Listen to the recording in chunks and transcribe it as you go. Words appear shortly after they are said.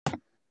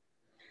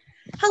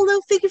Hello,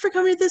 thank you for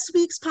coming to this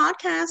week's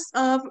podcast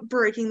of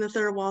Breaking the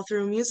Third Wall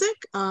Through Music.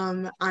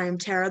 I'm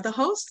Tara, the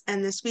host,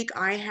 and this week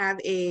I have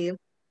a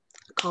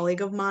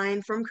colleague of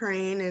mine from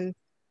Crane, and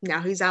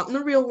now he's out in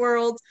the real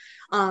world.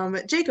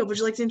 Jacob, would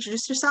you like to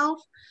introduce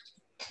yourself?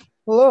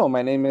 Hello,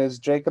 my name is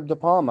Jacob De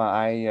Palma.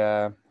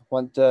 I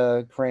went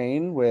to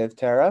Crane with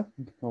Tara,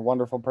 a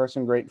wonderful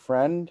person, great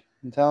friend,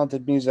 and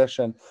talented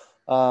musician.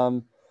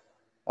 Um,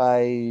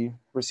 I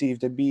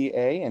received a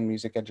BA in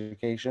music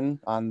education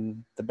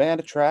on the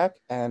band track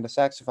and a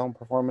saxophone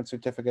performance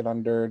certificate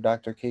under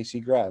Dr. Casey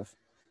Grev.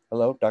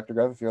 Hello, Dr.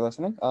 Grev, if you're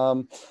listening.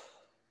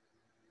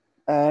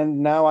 And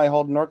now I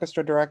hold an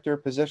orchestra director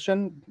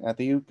position at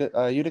the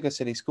Utica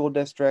City School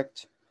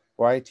District,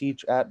 where I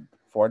teach at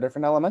four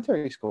different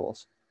elementary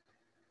schools.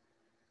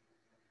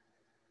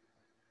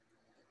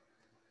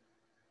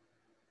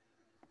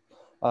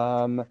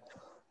 Um,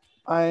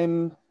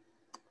 I'm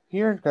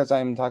here because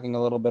I'm talking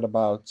a little bit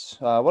about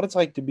what it's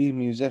like to be a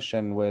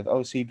musician with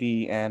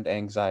OCD and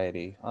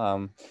anxiety.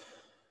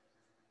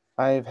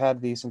 I've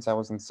had these since I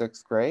was in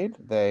sixth grade.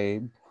 They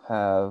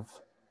have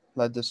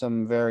led to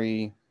some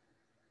very,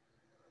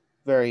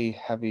 very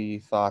heavy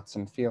thoughts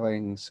and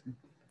feelings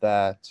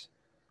that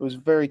it was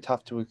very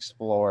tough to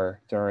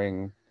explore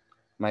during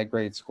my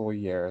grade school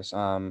years.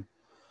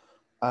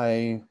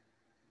 I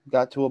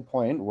got to a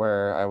point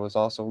where I was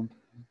also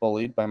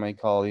bullied by my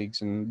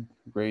colleagues in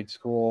grade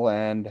school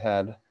and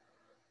had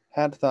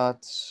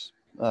thoughts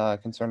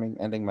concerning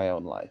ending my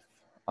own life.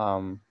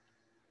 Um,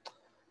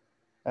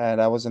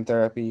 and I was in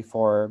therapy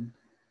for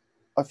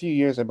a few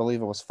years, I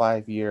believe it was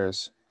 5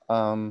 years,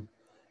 um,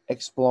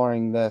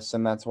 exploring this.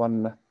 And that's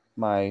when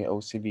my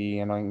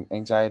OCD and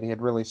anxiety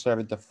had really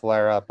started to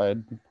flare up.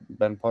 I'd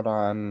been put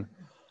on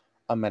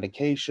a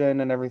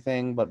medication and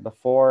everything, but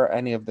before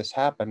any of this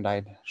happened,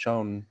 I'd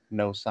shown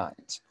no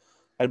signs.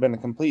 I'd been a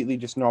completely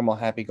just normal,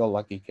 happy go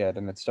lucky kid,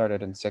 and it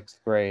started in sixth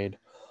grade.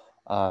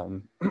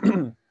 Um,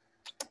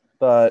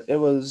 but it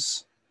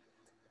was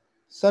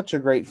such a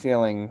great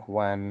feeling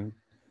when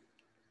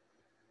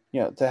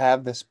to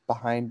have this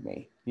behind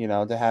me,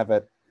 to have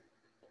it.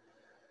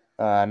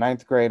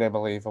 Ninth grade, I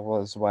believe it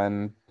was,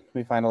 when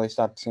we finally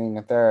stopped seeing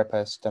a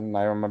therapist. And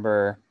I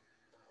remember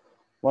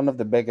one of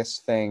the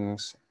biggest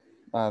things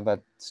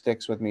that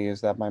sticks with me is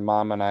that my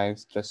mom and I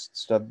just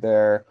stood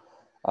there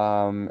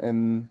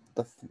in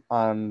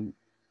on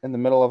in the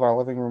middle of our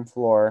living room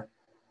floor,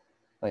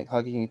 like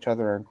hugging each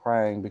other and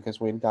crying because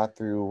we'd got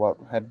through what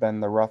had been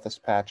the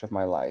roughest patch of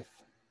my life,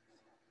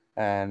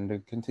 and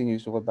it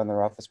continues to have been the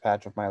roughest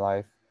patch of my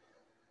life.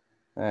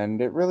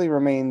 And it really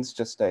remains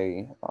just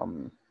a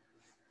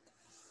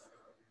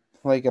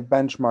like a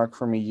benchmark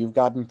for me. You've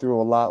gotten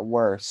through a lot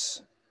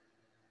worse,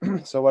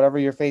 so whatever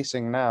you're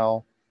facing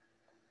now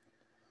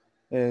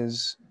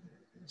is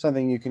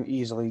something you can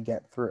easily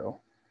get through.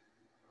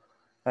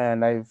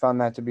 And I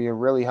found that to be a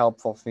really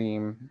helpful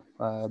theme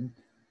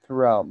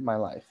throughout my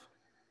life.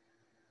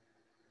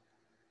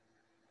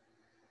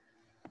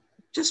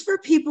 Just for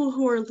people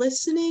who are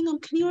listening,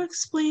 can you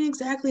explain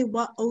exactly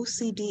what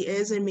OCD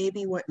is and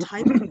maybe what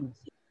type of you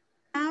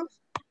have?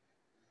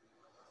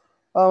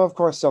 Of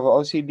course, so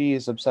OCD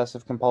is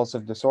obsessive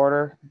compulsive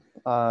disorder.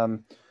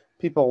 Um,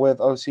 People with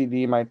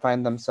OCD might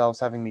find themselves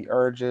having the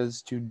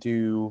urges to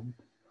do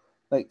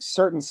like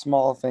certain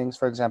small things.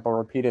 For example,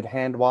 repeated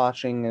hand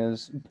washing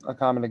is a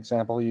common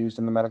example used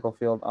in the medical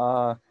field.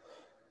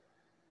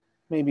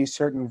 Maybe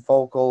certain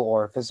vocal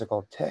or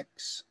physical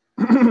tics.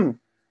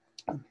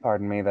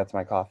 Pardon me, that's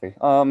my coffee.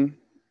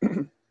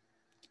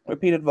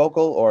 Repeated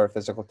vocal or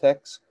physical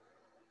tics,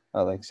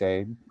 like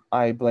say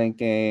eye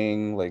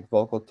blinking, like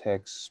vocal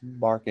tics,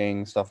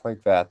 barking, stuff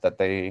like that. That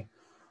they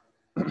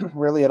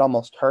really it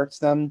almost hurts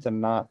them to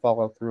not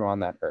follow through on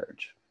that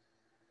urge.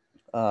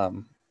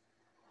 Um,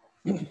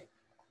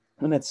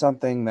 and it's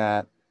something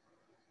that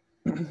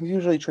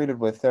usually treated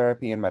with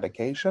therapy and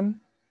medication,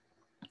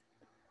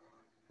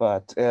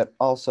 but it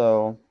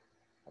also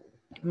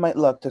might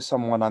look to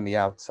someone on the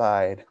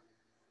outside.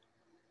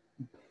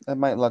 It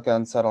might look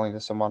unsettling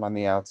to someone on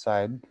the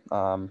outside.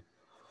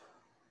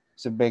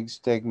 It's a big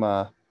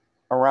stigma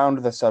around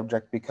the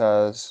subject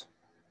because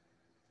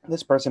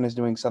this person is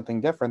doing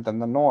something different than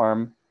the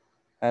norm.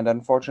 And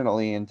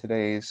unfortunately, in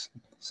today's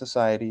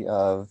society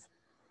of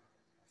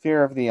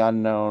fear of the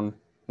unknown,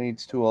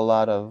 leads to a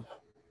lot of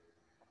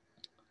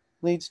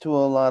leads to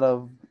a lot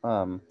of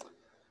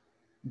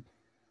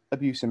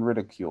abuse and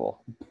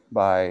ridicule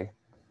by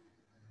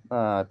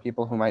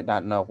people who might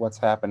not know what's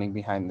happening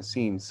behind the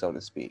scenes, so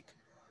to speak.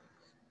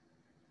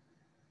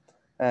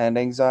 And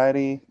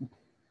anxiety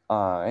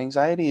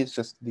is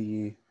just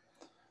the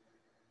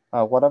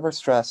whatever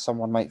stress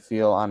someone might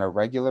feel on a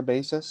regular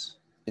basis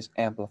is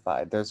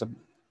amplified. There's a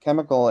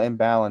chemical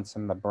imbalance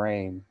in the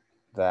brain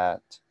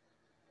that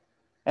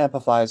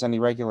amplifies any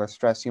regular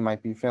stress you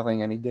might be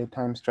feeling, any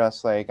daytime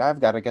stress, like I've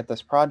got to get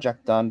this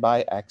project done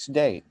by X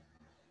date.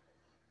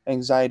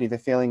 Anxiety, the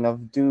feeling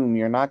of doom,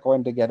 you're not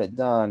going to get it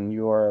done.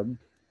 You're,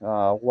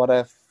 what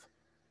if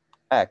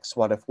X,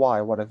 what if Y,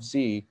 what if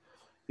Z?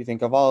 You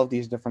think of all of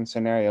these different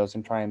scenarios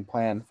and try and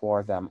plan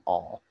for them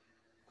all.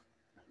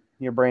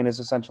 your brain is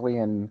essentially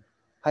in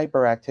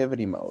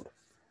hyperactivity mode.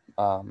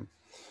 Um,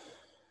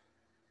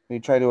 you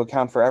try to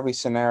account for every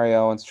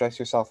scenario and stress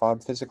yourself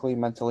out physically,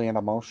 mentally, and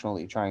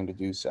emotionally trying to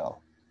do so.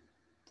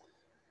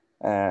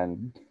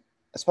 And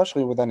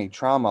especially with any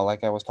trauma,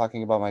 like I was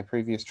talking about my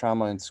previous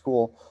trauma in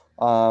school,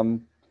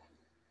 um,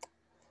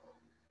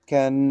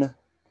 can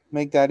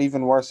make that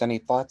even worse. Any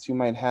thoughts you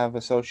might have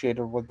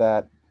associated with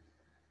that,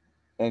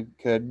 it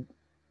could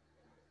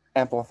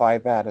amplify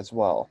that as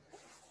well,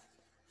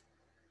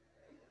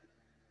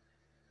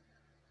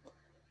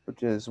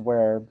 which is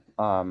where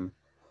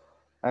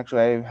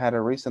actually I had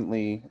a recent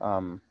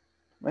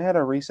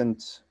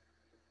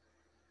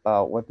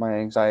with my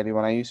anxiety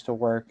when I used to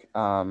work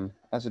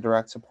as a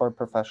direct support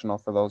professional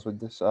for those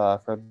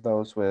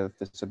with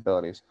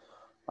disabilities.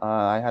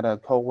 I had a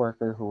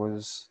coworker who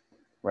was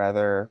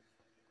rather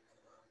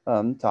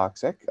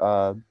toxic.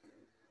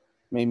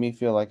 Made me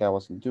feel like I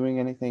wasn't doing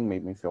anything.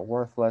 Made me feel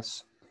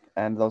worthless,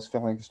 and those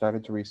feelings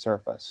started to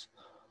resurface.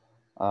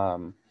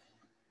 Um,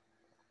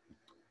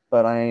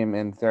 but I am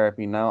in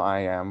therapy now. I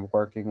am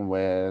working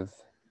with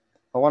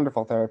a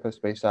wonderful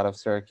therapist based out of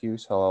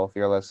Syracuse. Hello, if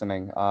you're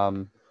listening.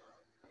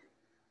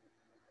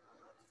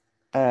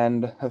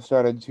 And have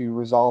started to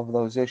resolve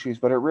those issues.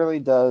 But it really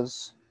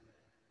does,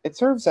 it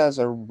serves as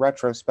a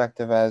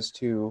retrospective as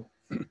to,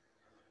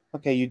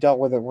 okay, you dealt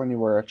with it when you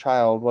were a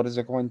child. What is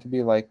it going to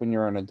be like when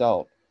you're an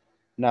adult?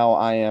 Now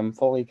I am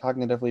fully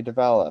cognitively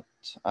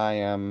developed. I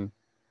am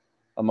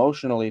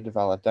emotionally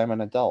developed. I'm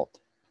an adult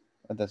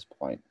at this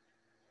point.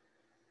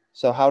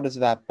 So, how does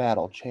that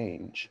battle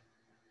change?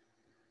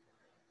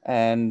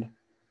 And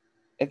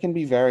it can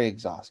be very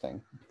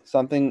exhausting.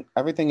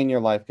 Everything in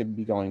your life could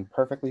be going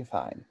perfectly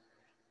fine.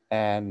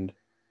 And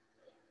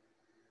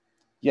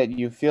yet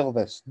you feel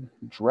this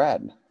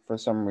dread for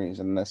some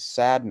reason, this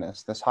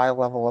sadness, this high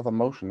level of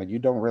emotion that you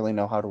don't really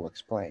know how to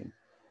explain.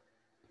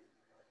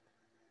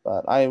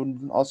 But I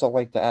would also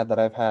like to add that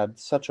I've had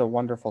such a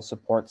wonderful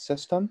support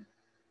system.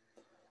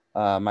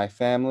 My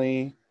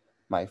family,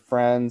 my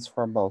friends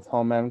from both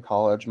home and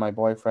college, my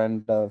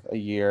boyfriend of a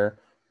year,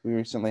 we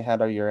recently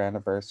had our year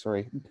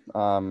anniversary,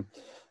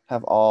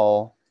 have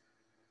all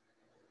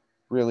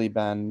really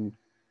been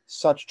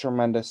such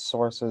tremendous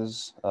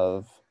sources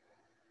of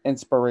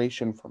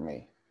inspiration for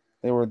me.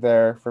 They were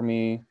there for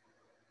me,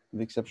 with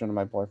the exception of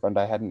my boyfriend.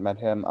 I hadn't met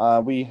him.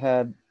 We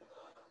had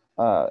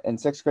in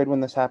sixth grade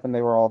when this happened,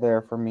 they were all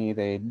there for me.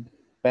 They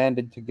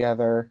banded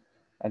together,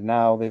 and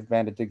now they've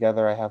banded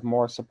together. I have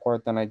more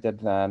support than I did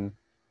then,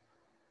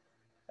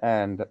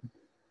 and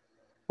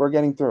we're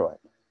getting through it.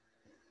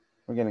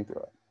 We're getting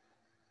through it.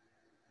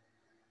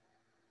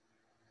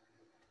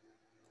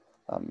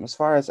 As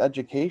far as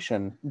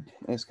education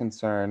is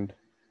concerned,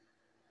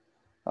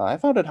 I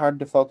found it hard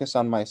to focus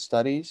on my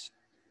studies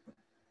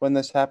when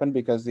this happened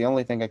because the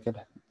only thing I could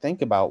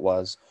think about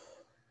was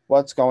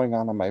what's going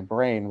on in my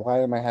brain? Why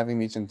am I having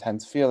these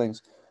intense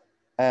feelings?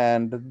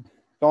 And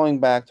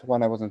going back to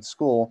when I was in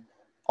school,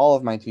 all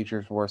of my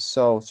teachers were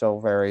so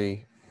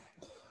very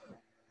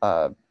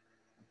uh,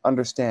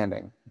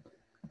 understanding,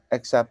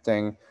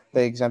 accepting.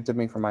 They exempted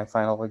me from my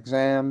final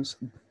exams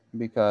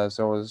because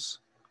there was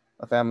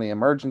a family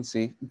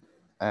emergency,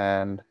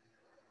 and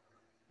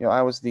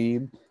I was the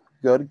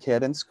good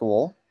kid in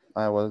school.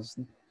 I was,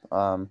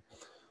 um,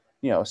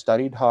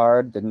 studied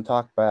hard, didn't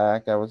talk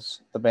back. I was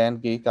the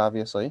band geek,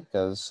 obviously,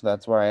 because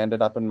that's where I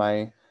ended up in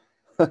my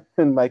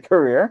in my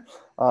career.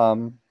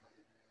 Um,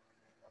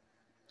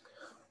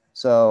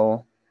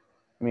 so,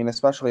 I mean,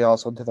 especially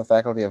also to the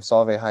faculty of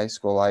Solvay High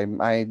School,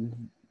 I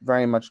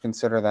very much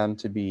consider them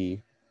to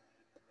be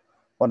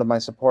one of my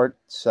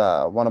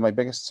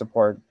biggest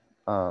support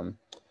um,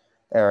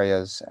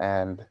 areas,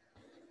 and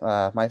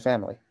my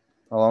family.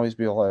 I'll always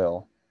be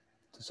loyal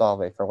to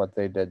Solvay for what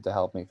they did to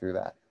help me through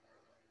that,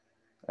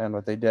 and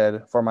what they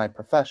did for my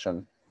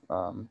profession.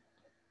 Um,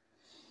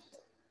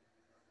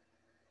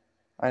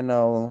 I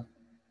know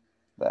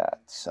that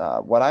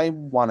what I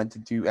wanted to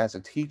do as a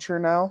teacher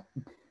now,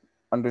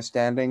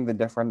 understanding the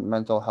different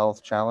mental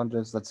health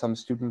challenges that some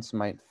students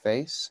might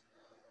face,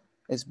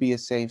 is be a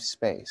safe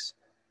space.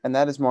 And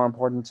that is more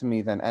important to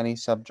me than any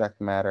subject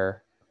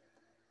matter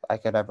I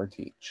could ever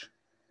teach.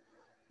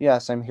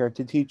 Yes, I'm here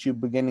to teach you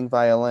beginning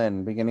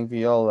violin, beginning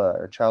viola,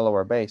 or cello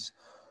or bass,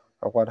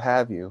 or what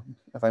have you.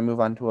 If I move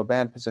on to a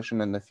band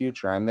position in the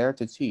future, I'm there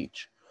to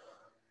teach.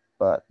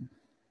 But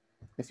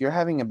if you're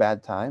having a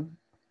bad time,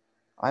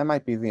 I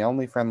might be the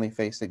only friendly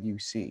face that you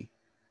see.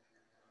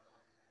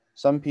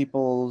 Some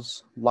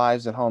students'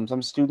 lives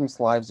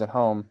at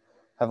home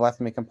have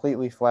left me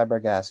completely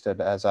flabbergasted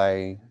as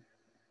I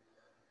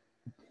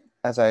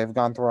have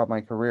gone throughout my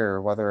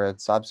career, whether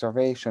it's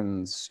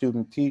observations,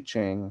 student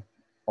teaching,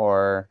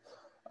 or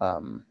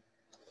um,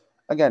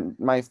 again,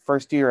 my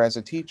first year as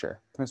a teacher.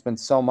 There's been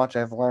so much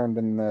I've learned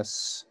in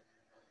this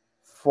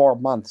 4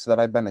 months that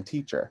I've been a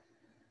teacher.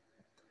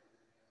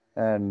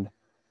 And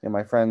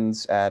my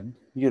friends at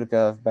Utica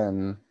have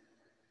been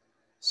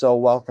so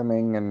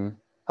welcoming and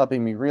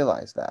helping me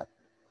realize that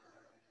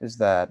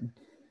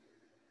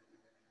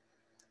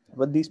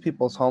With these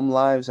people's home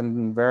lives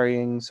and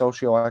varying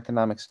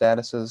socioeconomic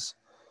statuses,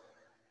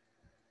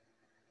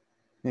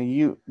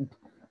 you,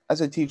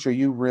 as a teacher,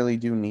 you really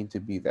do need to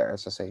be there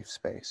as a safe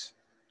space.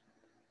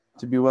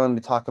 To be willing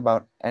to talk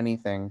about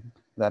anything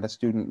that a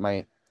student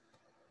might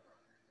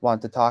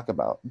want to talk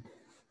about.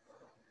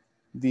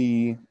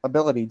 The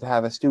ability to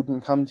have a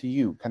student come to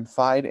you,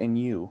 confide in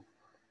you,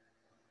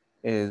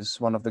 is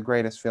one of the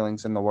greatest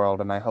feelings in the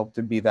world, and I hope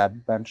to be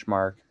that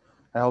benchmark.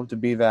 I hope to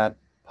be that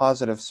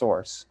positive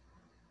source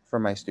for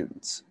my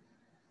students.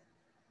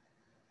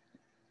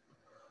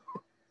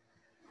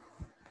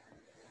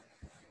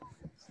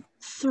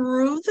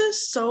 Through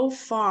this so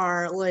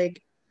far,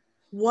 like,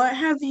 what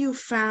have you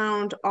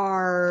found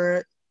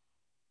are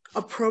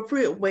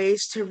appropriate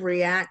ways to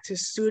react to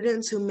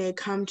students who may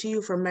come to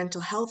you for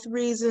mental health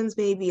reasons,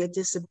 maybe a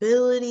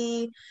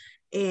disability,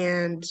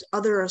 and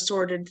other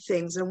assorted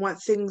things? And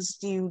what things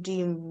do you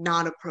deem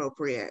not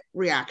appropriate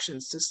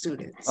reactions to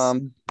students?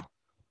 Um,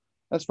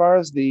 as far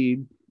as the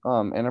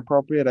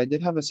inappropriate, I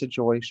did have a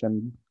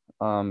situation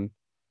um,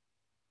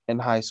 in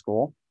high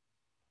school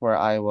where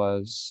I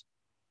was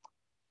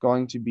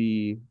going to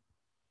be,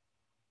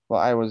 well,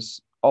 I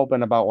was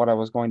open about what I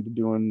was going to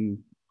do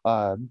in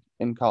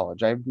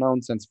college. I've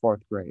known since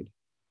fourth grade,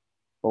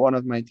 but one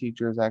of my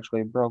teachers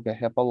actually broke a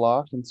HIPAA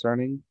law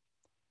concerning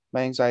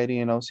my anxiety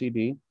and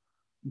OCD.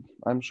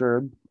 I'm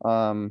sure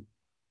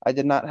I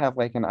did not have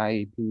like an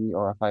IEP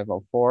or a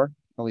 504,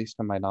 at least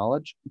to my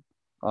knowledge.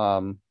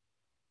 Um,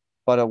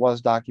 but it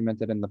was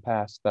documented in the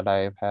past that I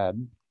have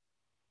had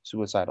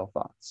suicidal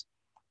thoughts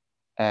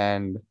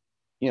and,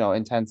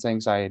 intense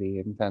anxiety,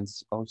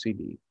 intense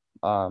OCD.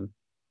 Um,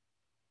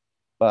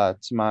 but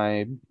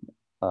my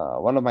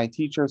one of my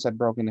teachers had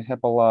broken a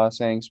HIPAA law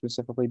saying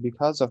specifically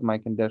because of my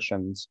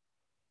conditions,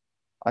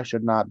 I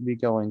should not be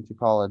going to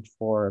college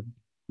for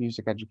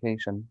music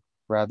education,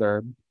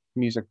 rather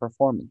music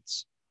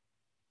performance.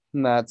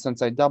 And that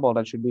since I doubled,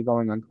 I should be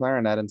going on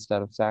clarinet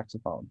instead of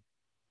saxophone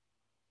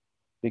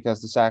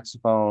because uh,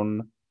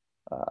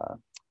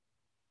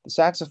 the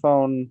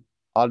saxophone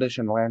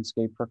audition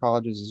landscape for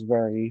colleges is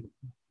very,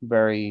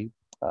 very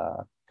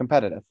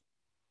competitive,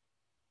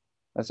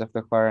 as if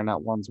the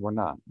clarinet ones were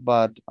not.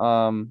 But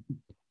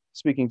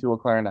speaking to a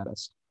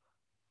clarinetist,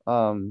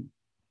 um,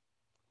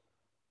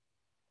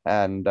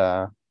 and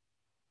that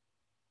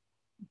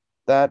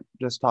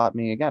just taught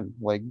me again,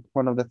 like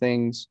one of the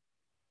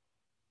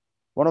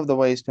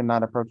ways to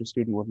not approach a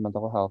student with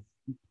mental health,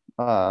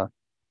 uh,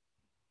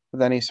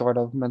 with any sort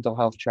of mental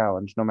health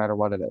challenge, no matter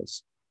what it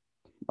is.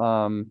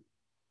 Um,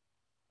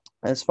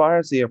 as far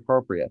as the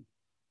appropriate,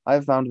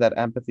 I've found that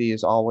empathy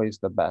is always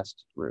the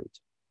best route.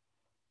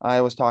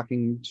 I was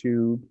talking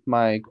to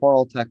my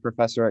choral tech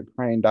professor at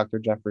Crane, Dr.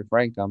 Jeffrey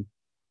Frankum,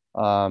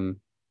 um,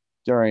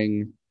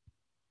 during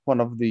one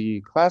of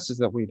the classes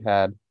that we'd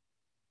had,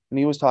 and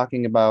he was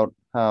talking about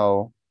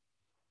how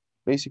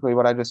basically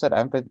what I just said,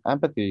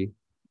 empathy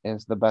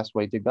is the best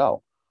way to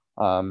go.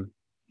 Um,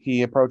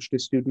 he approached a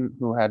student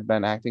who had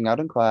been acting out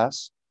in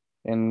class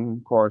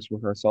in chorus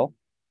rehearsal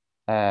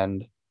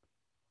and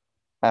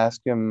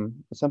asked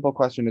him a simple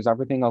question: Is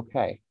everything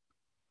okay?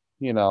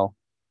 You know,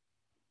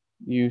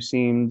 you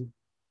seemed,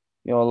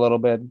 a little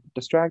bit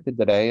distracted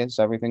today. Is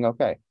everything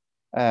okay?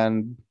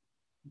 And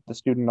the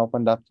student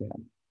opened up to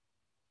him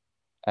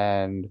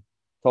and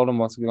told him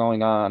what's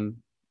going on.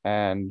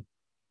 And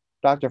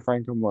Dr.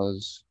 Franklin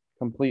was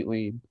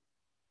completely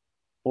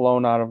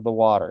blown out of the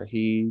water.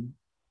 He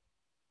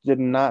did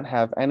not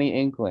have any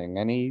inkling,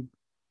 any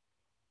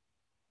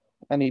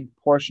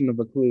portion of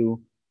a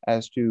clue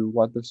as to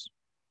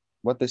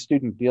what the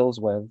student deals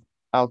with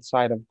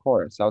outside of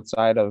chorus,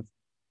 outside of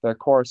their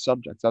core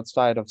subjects,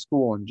 outside of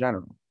school in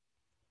general.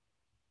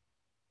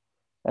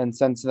 And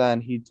since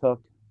then, he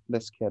took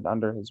this kid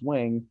under his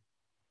wing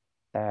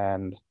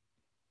and,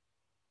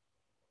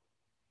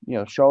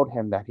 showed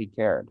him that he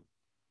cared.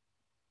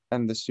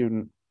 And the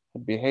student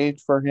had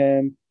behaved for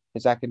him.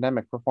 His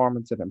academic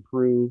performance had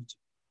improved.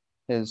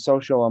 His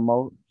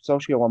um,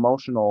 socio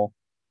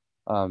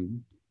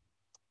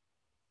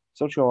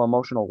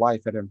emotional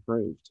life had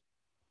improved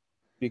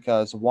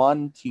because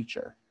one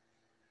teacher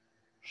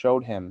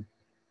showed him,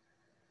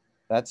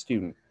 that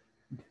student,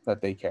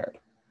 that they cared.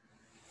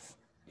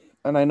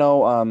 And I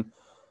know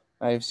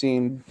I've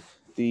seen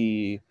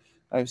the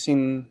I've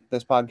seen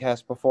this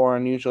podcast before,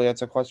 and usually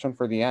it's a question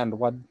for the end.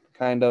 What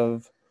kind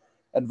of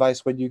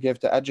advice would you give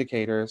to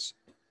educators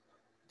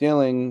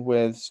dealing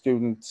with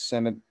students?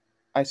 And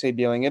I say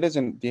dealing, it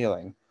isn't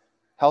dealing,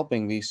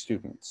 helping these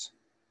students.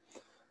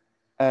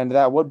 And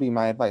that would be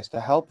my advice, to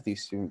help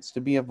these students,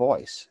 to be a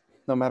voice,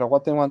 no matter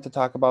what they want to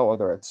talk about,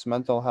 whether it's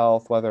mental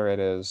health, whether it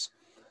is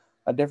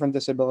a different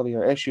disability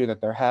or issue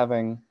that they're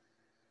having,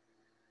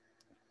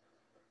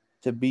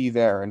 to be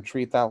there and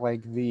treat that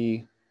like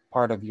the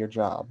part of your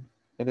job.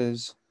 It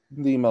is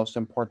the most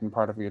important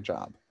part of your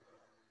job.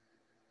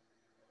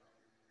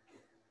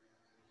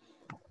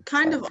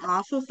 Kind of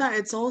off of that,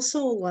 it's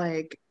also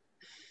like,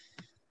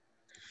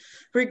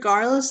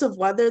 regardless of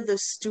whether the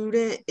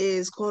student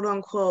is quote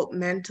unquote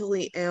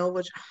mentally ill,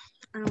 which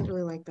I don't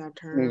really like that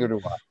Neither term.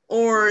 do I.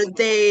 Or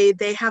they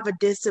have a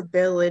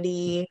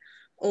disability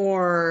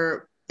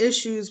or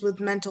issues with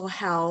mental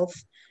health.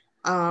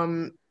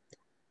 Um,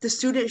 the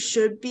student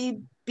should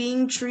be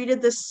being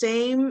treated the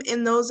same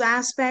in those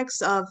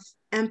aspects of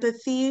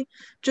empathy,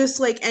 just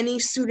like any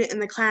student in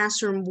the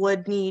classroom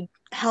would need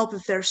help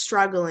if they're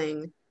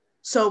struggling.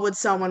 So would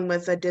someone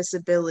with a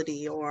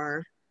disability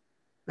or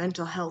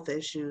mental health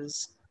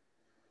issues.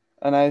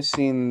 And I've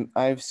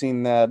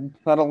seen that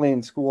not only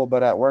in school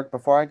but at work.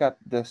 Before I got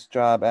this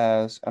job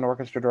as an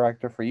orchestra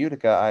director for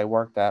Utica, I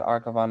worked at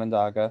Arc of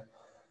Onondaga,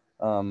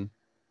 um,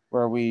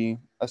 where we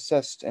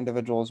assist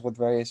individuals with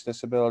various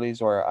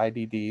disabilities or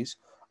IDDs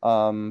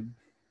um,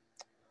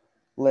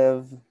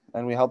 live,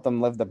 and we help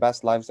them live the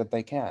best lives that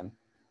they can,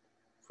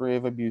 free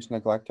of abuse,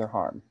 neglect, or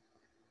harm.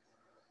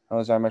 That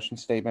was our mission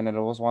statement, and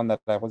it was one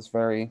that I was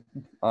very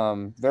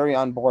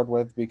on board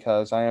with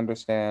because I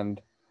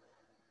understand.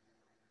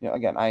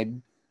 Again,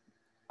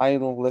 I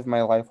live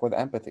my life with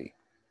empathy.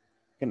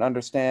 Can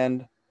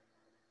understand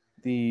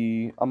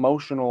the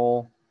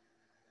emotional,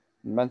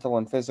 mental,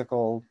 and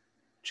physical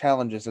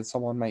challenges that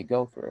someone might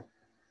go through.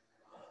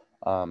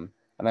 And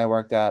I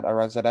worked at a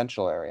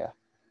residential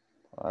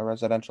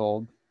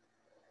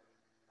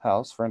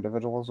house for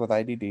individuals with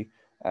IDD.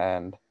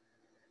 And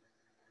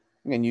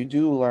again, you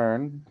do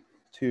learn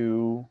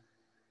to,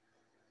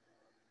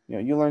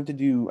 you learn to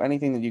do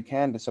anything that you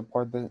can to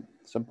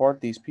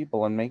support these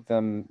people and make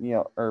them,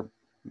 or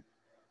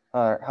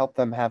help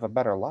them have a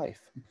better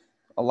life,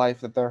 a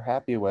life that they're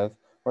happy with,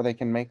 where they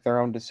can make their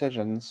own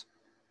decisions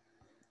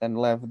and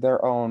live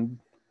their own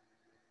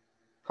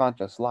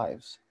conscious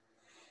lives.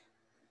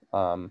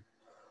 Um,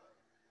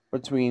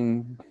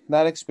 Between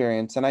that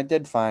experience, and I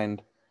did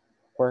find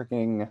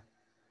working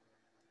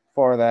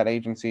for that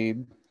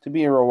agency to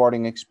be a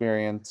rewarding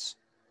experience,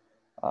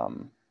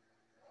 um,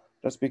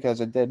 just because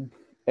it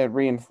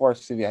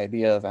reinforced the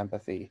idea of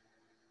empathy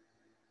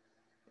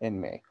in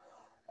me.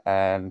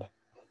 And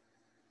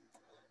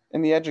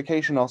in the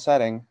educational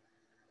setting,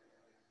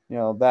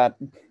 that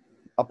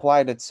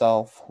applied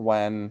itself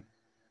when,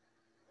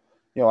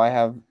 I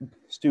have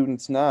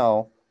students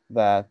now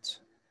that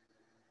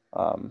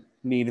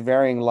need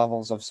varying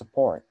levels of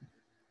support.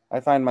 I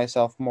find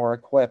myself more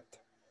equipped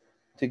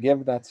to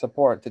give that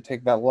support, to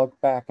take that look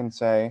back and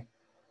say,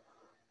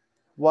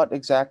 what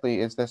exactly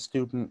is this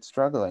student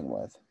struggling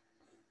with?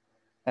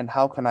 And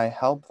how can I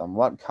help them?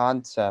 What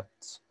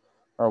concepts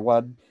or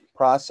what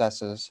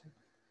processes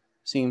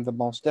seem the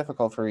most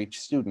difficult for each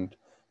student?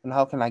 And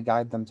how can I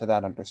guide them to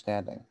that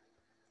understanding?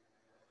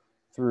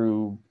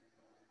 Through,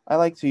 I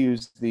like to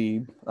use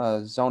the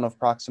zone of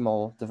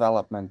proximal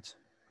development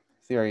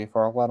theory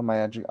for a lot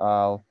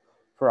of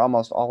for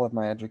almost all of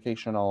my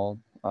educational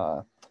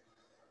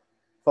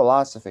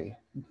philosophy.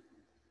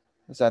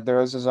 Is that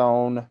there is a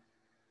zone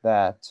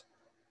that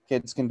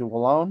kids can do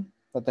alone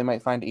that they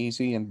might find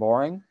easy and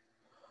boring.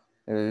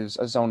 There's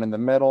a zone in the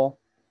middle,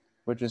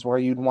 which is where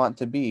you'd want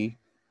to be,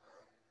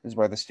 is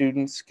where the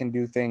students can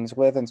do things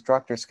with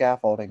instructor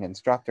scaffolding,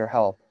 instructor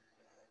help.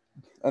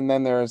 And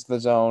then there's the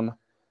zone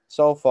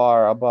so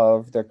far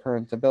above their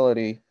current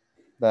ability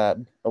that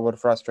it would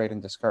frustrate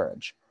and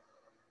discourage.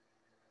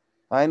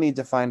 I need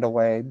to find a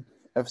way,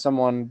 if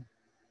someone,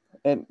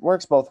 it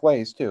works both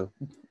ways too.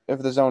 If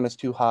the zone is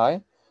too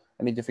high,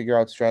 I need to figure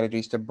out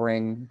strategies to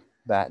bring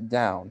that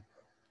down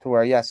to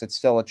where, yes, it's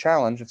still a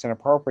challenge, it's an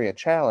appropriate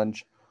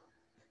challenge,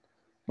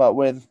 but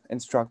with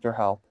instructor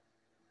help,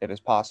 it is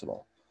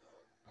possible.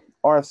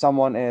 Or if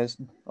someone is,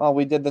 oh,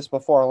 we did this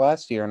before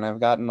last year, and I've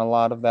gotten a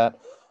lot of that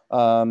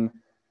um,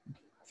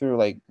 through,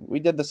 like, we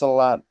did this a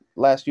lot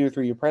last year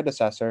through your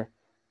predecessor.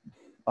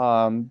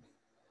 Um,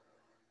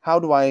 how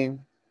do I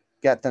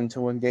get them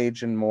to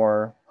engage in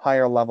more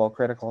higher level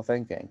critical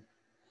thinking?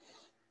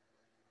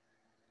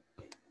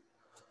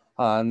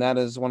 And that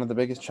is one of the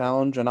biggest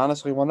challenge, and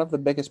honestly one of the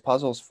biggest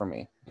puzzles for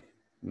me.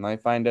 And I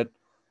find it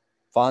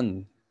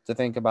fun to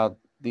think about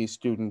these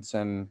students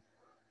and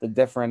the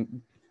different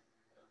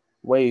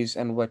ways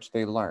in which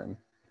they learn.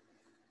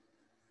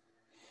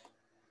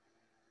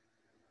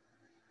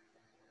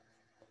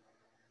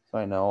 So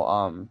I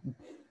know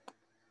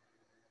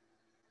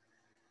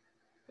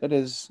it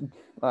is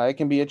it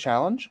can be a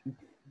challenge,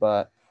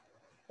 but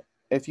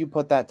if you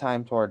put that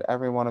time toward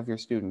every one of your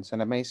students,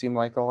 and it may seem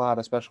like a lot,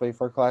 especially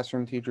for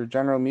classroom teachers,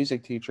 general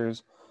music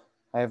teachers,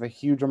 I have a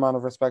huge amount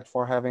of respect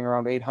for having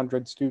around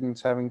 800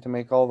 students, having to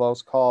make all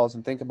those calls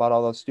and think about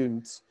all those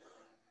students,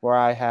 where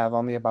I have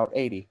only about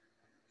 80.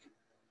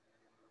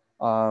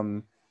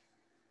 Um,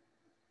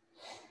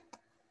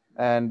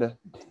 and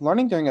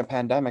learning during a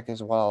pandemic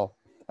as well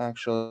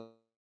actually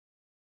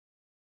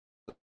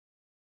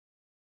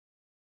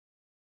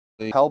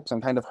helps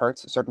and kind of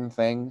hurts certain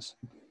things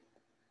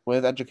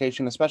with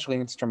education, especially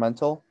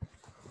instrumental.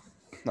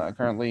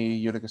 Currently,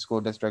 Utica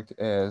School District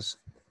is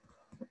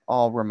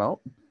all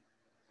remote.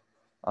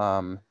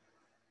 Um,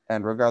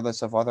 and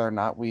regardless of whether or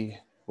not we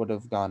would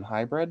have gone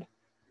hybrid,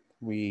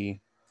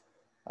 we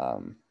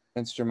um,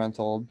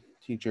 instrumental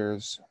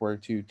teachers were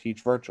to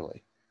teach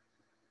virtually,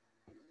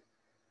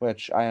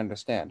 which I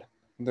understand.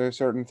 There are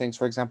certain things,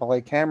 for example,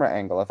 like camera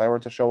angle. If I were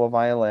to show a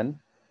violin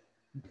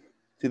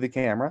to the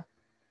camera,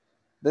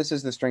 this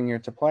is the string you're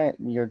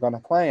going to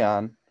play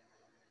on.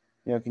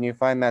 Can you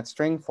find that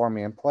string for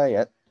me and play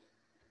it?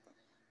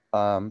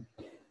 Um,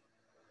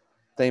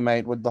 they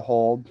might, with the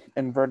whole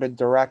inverted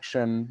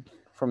direction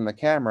from the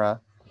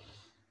camera,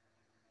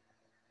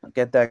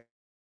 get that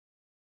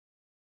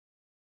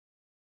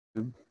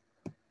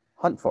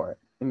hunt for it.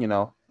 And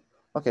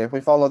okay, if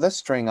we follow this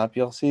string up,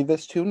 you'll see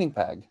this tuning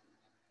peg.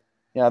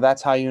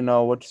 That's how you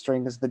know which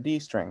string is the D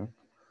string.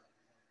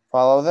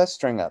 Follow this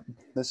string up.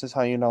 This is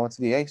how you know it's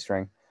the A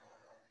string.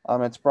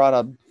 It's brought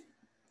up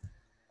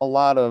a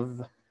lot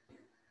of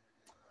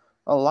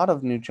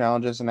new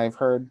challenges, and I've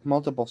heard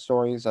multiple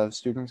stories of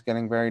students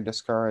getting very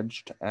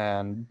discouraged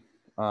and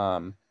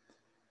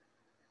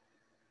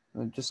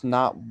just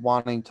not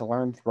wanting to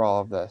learn through all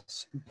of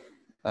this.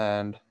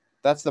 And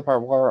that's the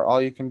part where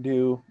all you can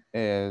do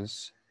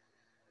is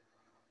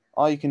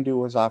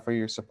offer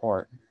your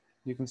support.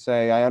 You can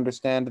say, I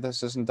understand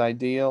this isn't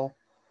ideal,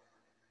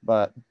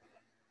 but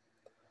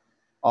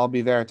I'll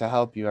be there to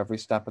help you every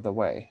step of the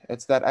way.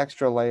 It's that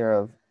extra layer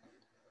of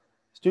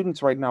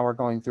students right now are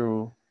going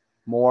through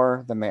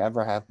more than they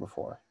ever have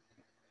before.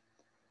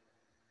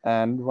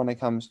 And when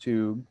it comes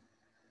to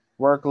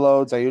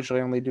workloads, I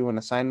usually only do an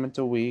assignment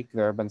a week.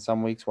 There have been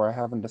some weeks where I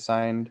haven't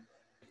assigned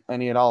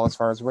any at all as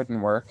far as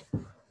written work,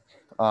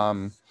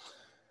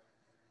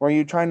 where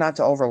you try not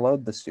to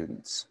overload the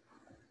students.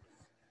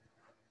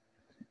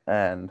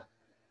 And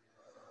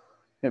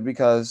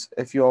because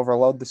if you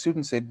overload the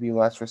students, they'd be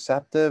less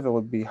receptive. It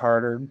would be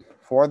harder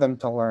for them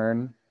to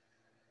learn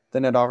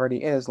than it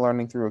already is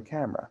learning through a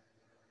camera.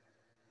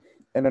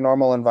 In a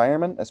normal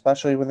environment,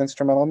 especially with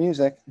instrumental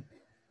music,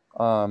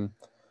 you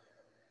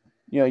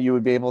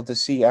would be able to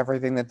see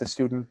everything that the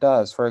student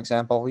does. For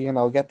example,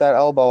 get that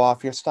elbow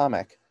off your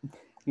stomach.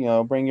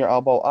 Bring your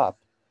elbow up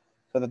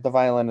so that the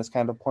violin is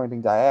kind of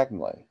pointing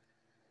diagonally.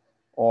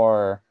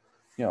 Or,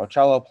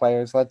 cello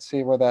players, let's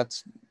see where that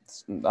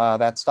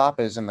stop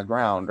is in the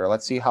ground, or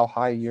let's see how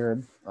high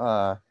your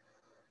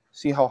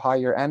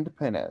end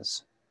pin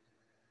is,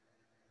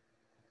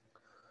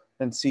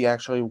 and see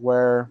actually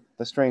where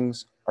the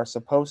strings are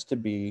supposed to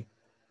be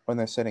when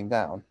they're sitting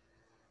down.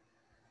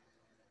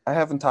 I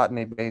haven't taught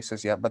any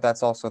basses yet, but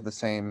that's also the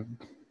same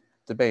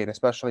debate,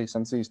 especially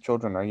since these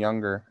children are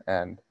younger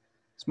and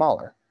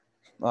smaller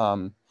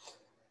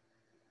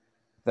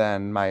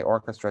than my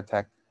orchestra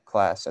tech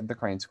class at the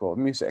Crane School of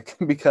Music,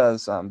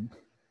 because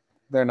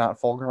they're not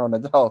full-grown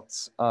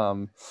adults.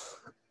 So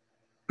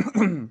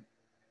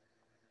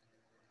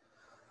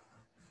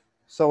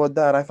with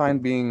that, I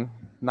find being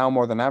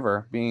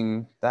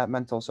that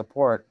mental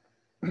support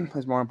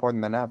is more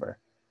important than ever.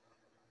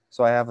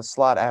 So I have a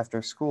slot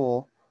after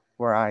school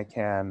where I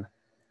can,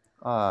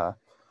 where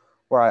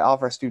I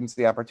offer students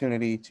the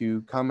opportunity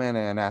to come in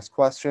and ask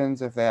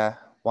questions if they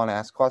want to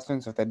ask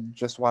questions, if they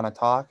just want to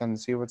talk and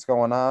see what's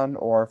going on,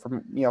 or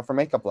for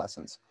makeup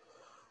lessons,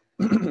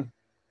 and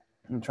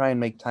try and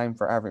make time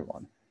for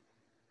everyone.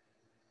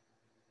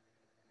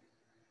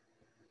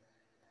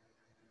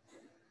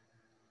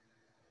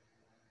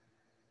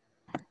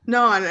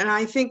 No, and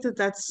I think that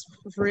that's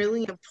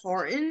really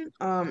important.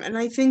 And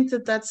I think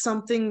that that's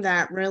something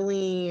that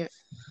really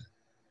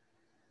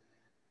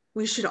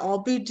we should all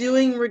be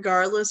doing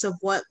regardless of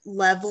what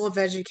level of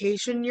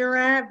education you're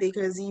at,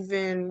 because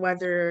even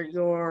whether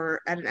you're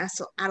at an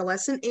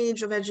adolescent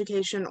age of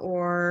education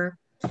or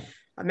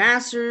a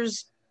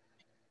master's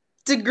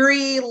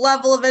degree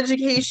level of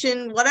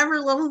education, whatever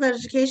level of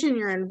education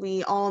you're in,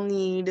 we all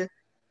need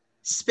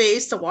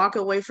space to walk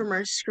away from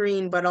our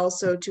screen, but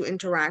also to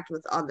interact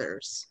with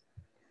others.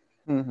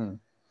 Mm-hmm.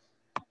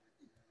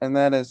 And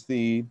that is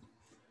the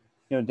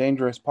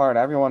dangerous part.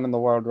 Everyone in the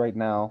world right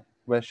now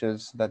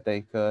wishes that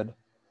they could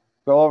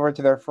go over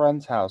to their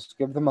friend's house,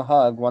 give them a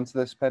hug once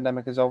this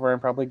pandemic is over. I'm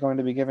probably going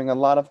to be giving a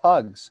lot of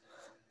hugs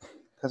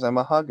because I'm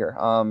a hugger.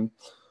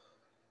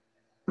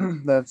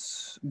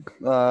 That's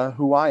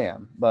who I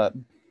am. But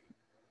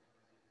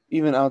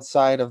even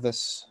outside of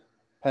this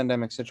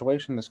pandemic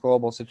situation, this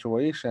global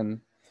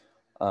situation,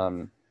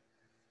 um,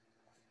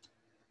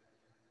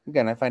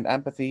 again, I find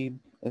empathy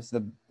is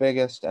the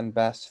biggest and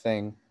best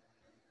thing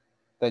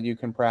that you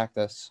can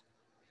practice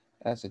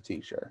as a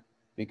teacher,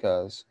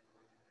 because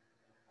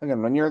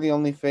again, when you're the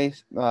only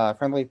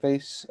friendly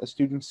face a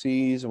student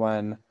sees,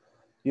 when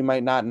you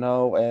might not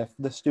know if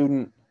the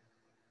student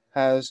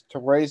has to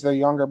raise their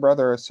younger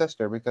brother or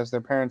sister because their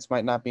parents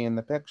might not be in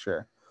the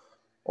picture,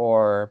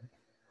 or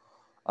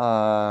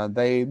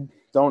they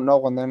don't know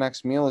when their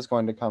next meal is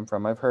going to come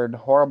from. I've heard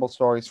horrible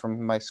stories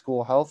from my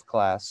school health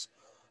class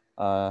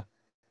uh,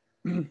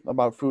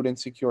 about food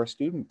insecure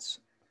students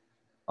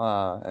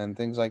and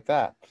things like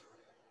that.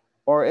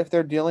 Or if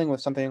they're dealing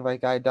with something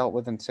like I dealt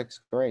with in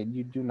sixth grade,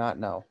 you do not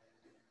know.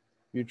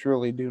 You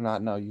truly do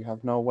not know. You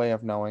have no way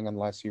of knowing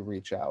unless you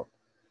reach out.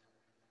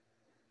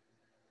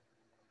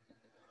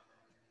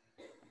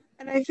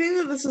 And I think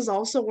that this is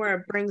also where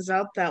it brings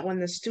up that when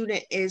the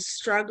student is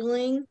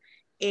struggling,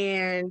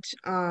 and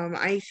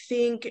I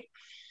think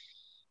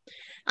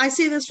I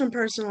say this from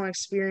personal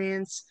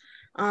experience.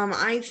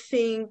 I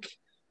think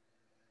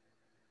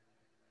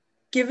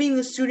giving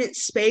the student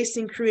space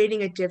and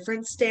creating a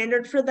different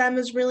standard for them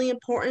is really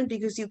important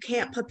because you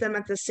can't put them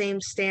at the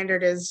same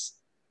standard as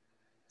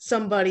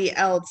somebody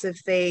else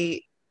if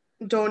they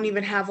don't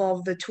even have all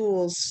of the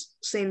tools,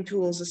 same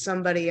tools as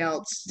somebody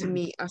else to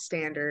meet a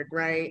standard,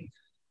 right?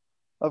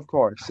 Of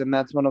course, and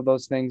that's one of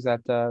those things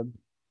that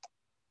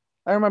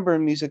I remember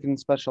in music and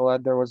special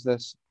ed, there was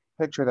this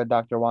picture that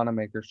Dr.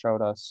 Wanamaker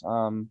showed us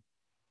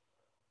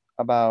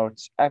about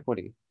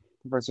equity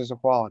versus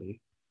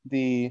equality.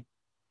 The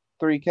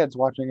three kids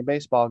watching a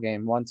baseball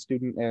game. One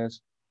student is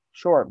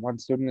short, one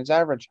student is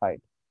average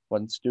height,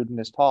 one student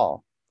is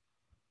tall.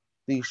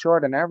 The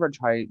short and average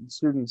height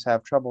students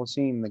have trouble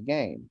seeing the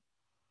game,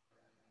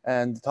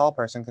 and the tall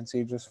person can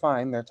see just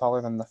fine. They're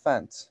taller than the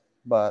fence.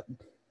 But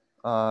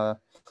uh,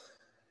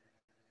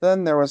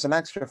 then there was an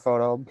extra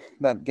photo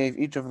that gave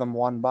each of them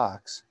one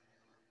box.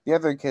 The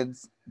other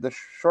kids, the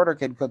shorter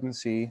kid couldn't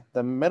see,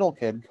 the middle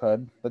kid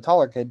could, the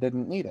taller kid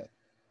didn't need it.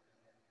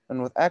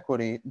 And with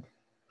equity,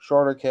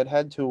 shorter kid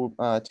had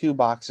two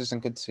boxes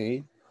and could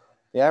see,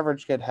 the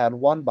average kid had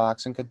one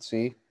box and could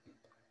see,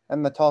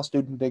 and the tall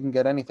student didn't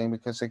get anything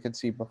because they could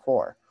see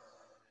before.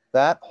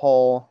 That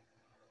whole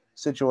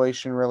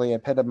situation really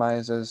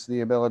epitomizes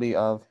the ability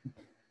of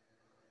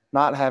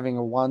not having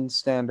a one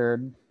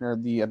standard, or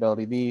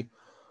the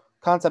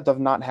concept of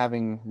not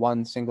having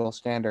one single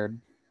standard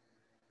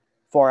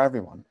for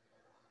everyone.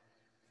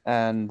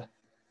 And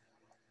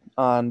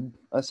on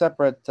a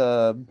separate,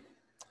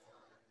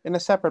 in a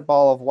separate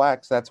ball of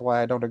wax, that's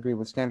why I don't agree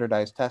with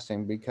standardized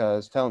testing,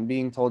 because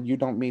being told you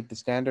don't meet the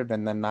standard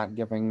and then not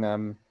giving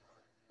them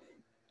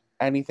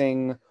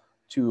anything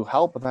to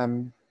help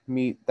them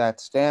meet that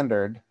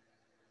standard,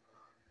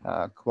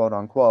 quote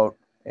unquote,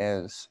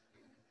 is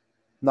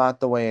not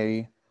the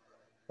way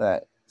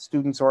that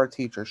students or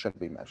teachers should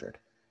be measured.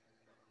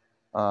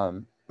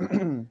 Um,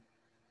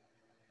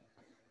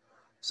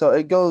 so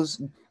it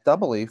goes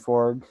doubly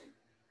for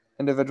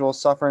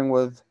individuals suffering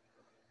with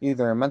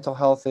either mental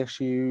health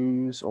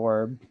issues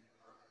or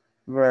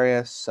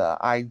various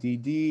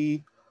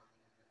IDD.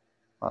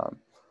 Um,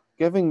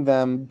 Giving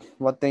them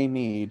what they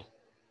need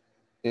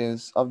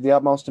is of the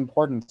utmost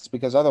importance,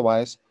 because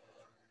otherwise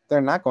they're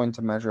not going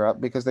to measure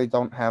up because they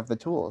don't have the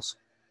tools.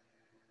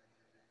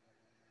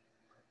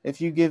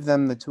 If you give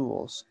them the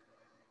tools,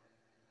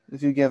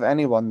 if you give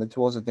anyone the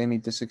tools that they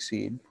need to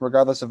succeed,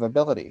 regardless of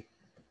ability,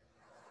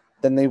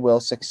 then they will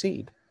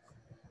succeed.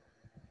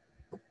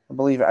 I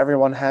believe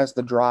everyone has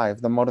the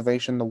drive, the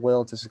motivation, the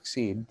will to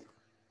succeed.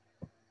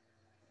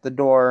 The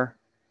door,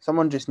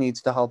 someone just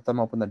needs to help them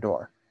open the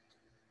door.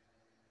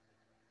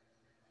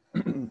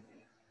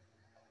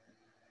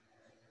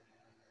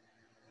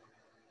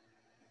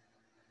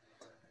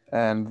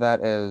 And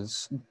that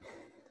is,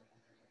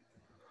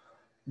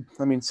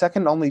 I mean,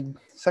 second only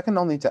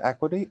to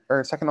equity,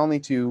 or second only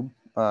to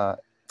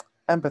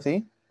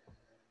empathy.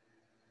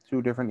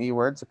 Two different E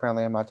words.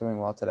 Apparently, I'm not doing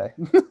well today.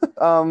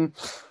 um,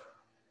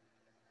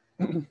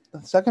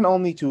 Second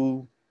only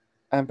to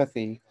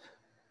empathy,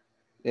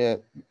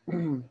 it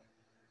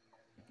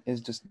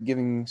is just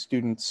giving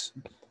students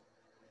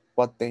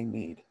what they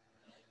need.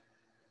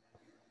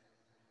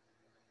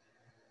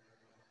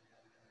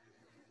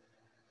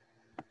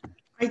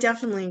 I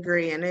definitely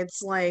agree. And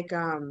it's like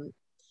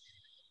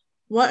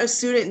what a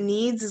student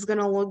needs is going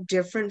to look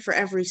different for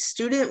every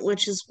student,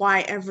 which is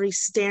why every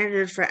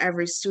standard for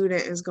every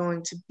student is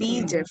going to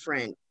be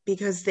different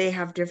because they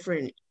have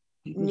different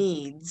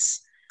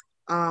needs.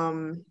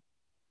 Um,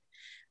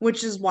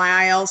 which is why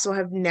I also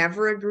have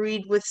never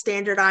agreed with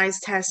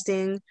standardized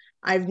testing.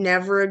 I've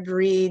never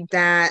agreed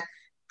that,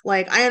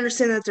 like, I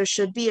understand that there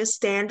should be a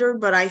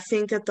standard, but I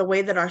think that the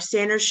way that our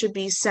standards should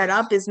be set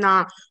up is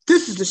not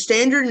this is the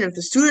standard, and if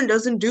the student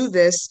doesn't do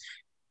this,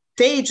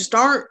 they just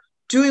aren't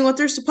doing what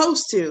they're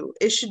supposed to.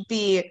 It should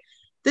be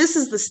this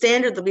is the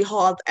standard that we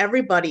hold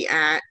everybody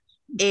at.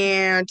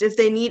 And if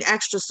they need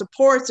extra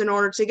supports in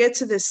order to get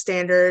to this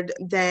standard,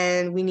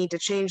 then we need to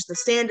change the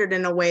standard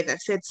in a way that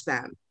fits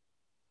them.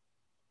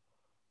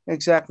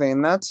 Exactly,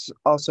 and that's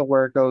also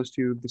where it goes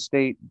to the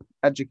state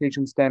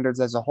education standards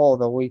as a whole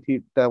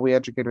that we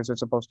educators are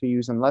supposed to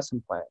use in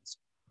lesson plans.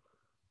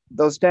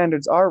 Those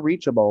standards are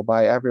reachable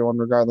by everyone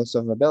regardless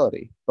of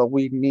ability, but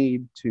we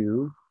need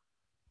to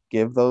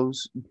give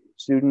those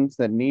students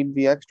that need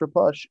the extra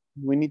push,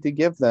 we need to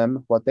give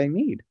them what they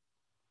need.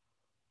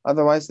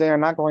 Otherwise, they are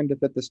not going to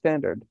fit the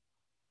standard.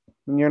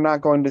 And you're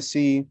not going to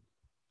see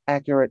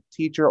accurate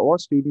teacher or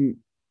student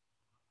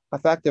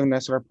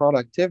effectiveness or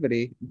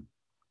productivity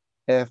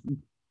if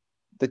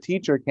the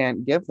teacher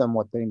can't give them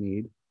what they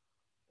need,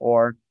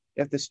 or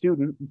if the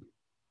student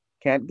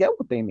can't get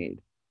what they need.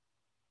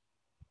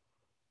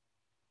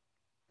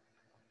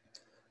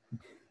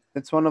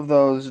 It's one of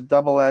those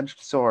double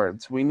edged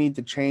swords. We need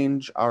to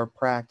change our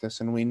practice,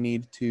 and we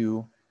need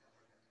to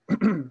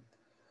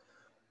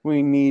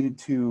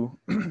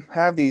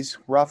have these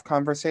rough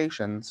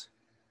conversations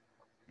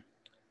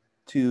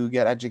to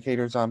get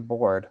educators on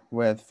board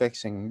with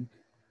fixing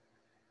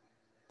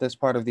this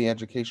part of the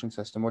education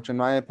system, which in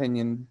my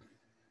opinion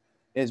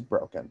is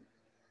broken.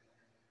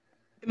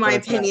 In my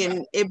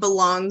opinion, it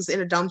belongs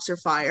in a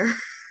dumpster fire.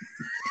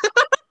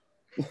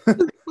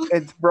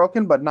 It's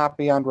broken, but not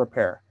beyond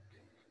repair.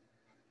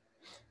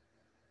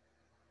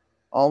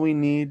 All we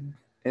need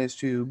is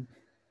to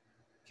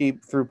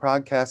keep through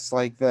podcasts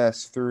like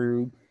this,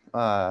 through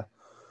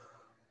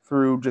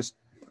just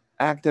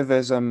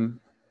activism,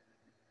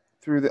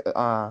 through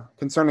the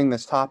concerning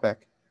this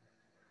topic,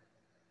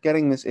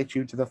 getting this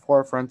issue to the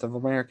forefront of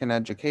American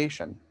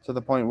education, to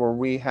the point where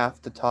we have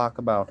to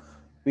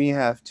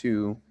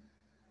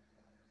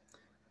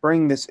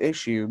bring this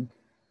issue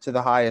to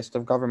the highest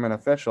of government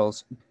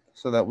officials,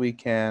 so that we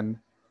can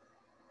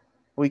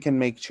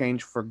make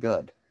change for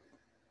good,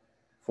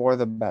 for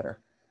the better.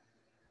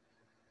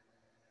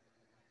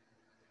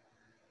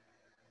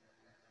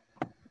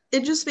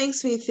 It just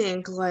makes me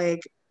think, like,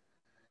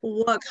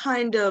 what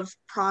kind of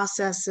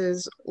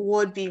processes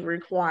would be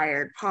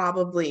required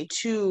probably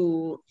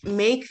to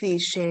make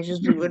these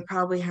changes. We would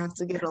probably have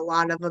to get a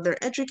lot of other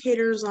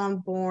educators on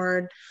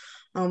board.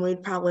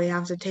 We'd probably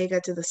have to take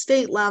it to the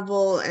state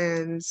level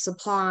and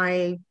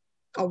supply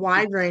a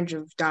wide range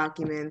of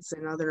documents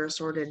and other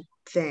assorted We would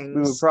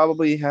things.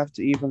 probably have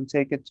to even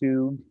take it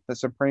to the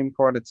Supreme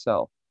Court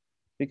itself,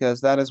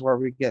 because that is where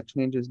we get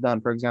changes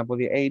done. For example,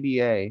 the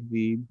ADA,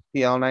 the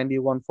PL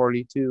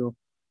 9142,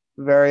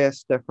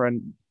 various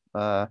different,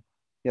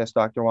 yes,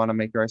 Dr.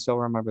 Wanamaker, I still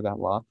remember that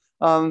law.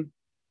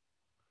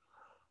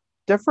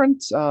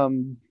 Different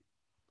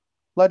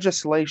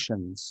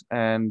legislations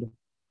and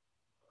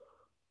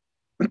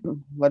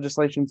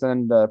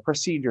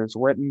procedures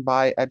written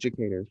by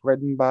educators,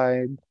 written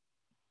by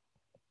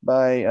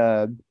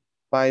uh,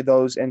 by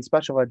those in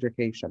special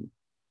education,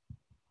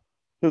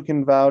 who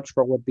can vouch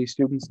for what these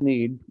students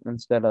need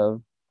instead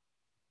of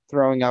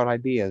throwing out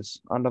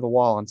ideas under the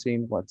wall and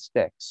seeing what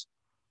sticks.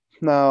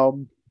 Now,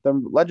 the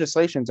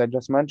legislations I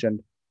just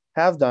mentioned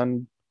have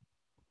done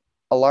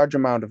a large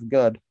amount of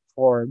good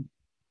for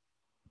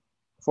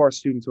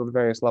students with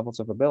various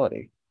levels of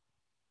ability,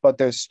 but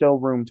there's still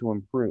room to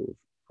improve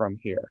from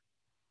here.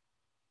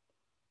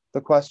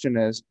 The question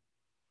is,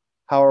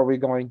 how are we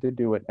going to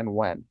do it, and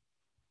when?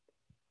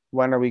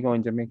 When are we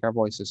going to make our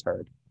voices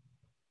heard?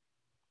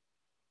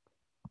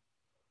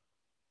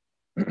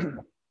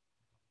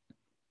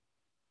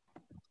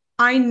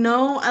 I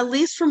know, at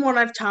least from what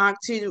I've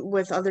talked to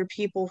with other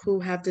people who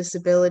have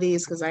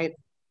disabilities, because I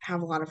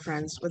have a lot of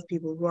friends with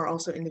people who are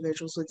also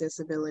individuals with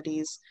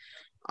disabilities.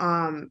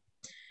 Um,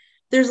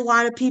 there's a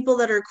lot of people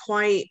that are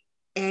quite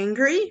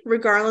angry,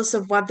 regardless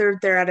of whether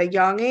they're at a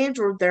young age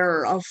or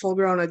they're a full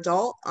grown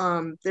adult.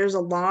 There's a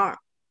lot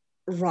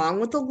wrong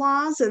with the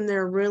laws and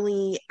they're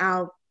really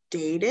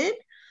outdated.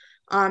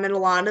 And a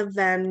lot of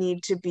them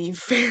need to be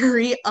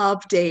very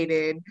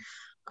updated.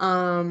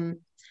 Um,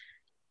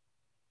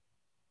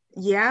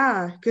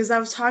 yeah, because I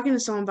was talking to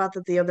someone about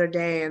that the other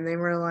day, and they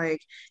were like,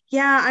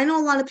 yeah, I know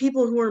a lot of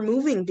people who are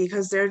moving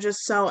because they're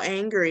just so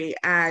angry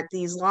at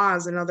these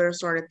laws and other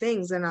sort of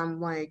things. And I'm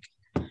like,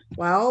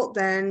 well,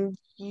 then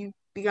you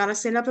gotta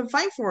stand up and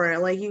fight for it.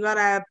 Like you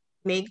gotta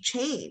make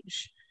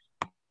change.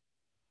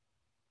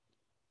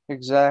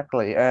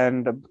 Exactly.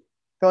 And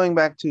going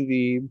back to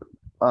the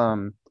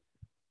um,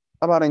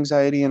 about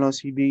anxiety and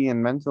OCD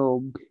and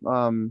mental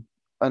and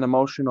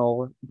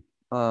emotional,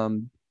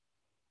 um,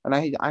 and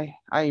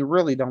I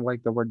really don't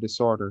like the word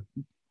disorder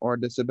or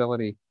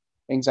disability.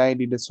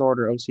 Anxiety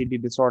disorder,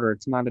 OCD disorder.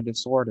 It's not a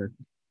disorder.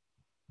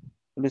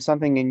 It is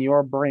something in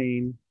your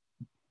brain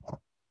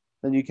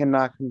that you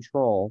cannot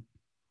control.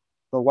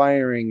 The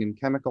wiring and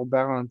chemical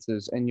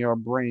balances in your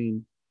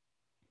brain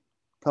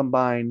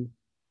combine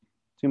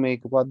to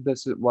make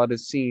what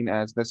is seen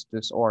as this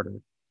disorder.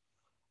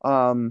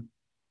 Um,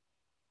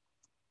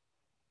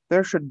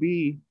 there should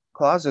be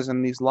clauses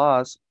in these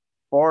laws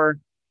for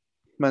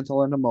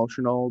mental and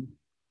emotional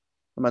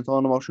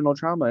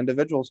trauma,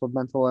 individuals with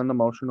mental and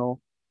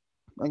emotional,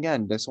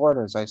 again,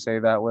 disorders. I say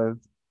that with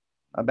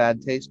a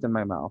bad taste in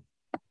my mouth,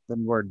 the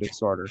word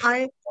disorder.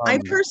 I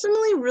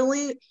personally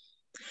really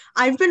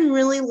I've been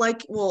really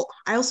like, well,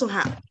 I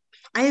have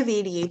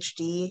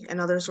ADHD and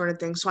other sort of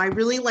things. So I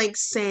really like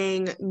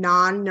saying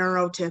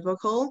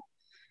non-neurotypical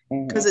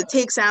because Mhm. it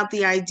takes out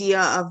the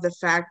idea of the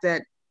fact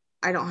that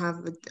I don't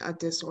have a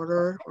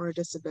disorder or a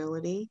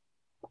disability.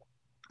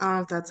 I don't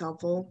know if that's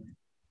helpful.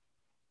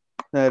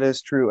 That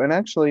is true. And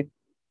actually,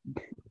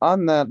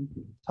 on that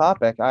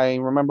topic, I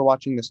remember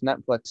watching this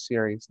Netflix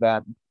series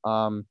that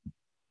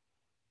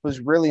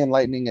was really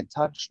enlightening. It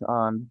touched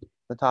on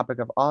the topic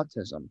of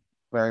autism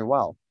very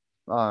well.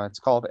 It's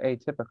called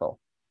Atypical.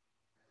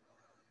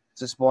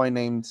 It's this boy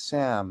named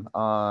Sam,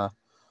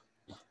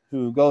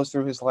 who goes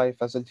through his life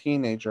as a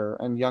teenager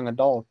and young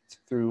adult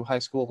through high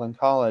school and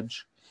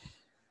college,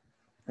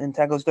 and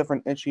tackles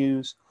different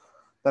issues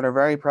that are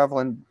very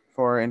prevalent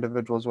for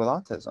individuals with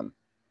autism.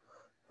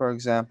 For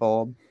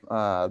example,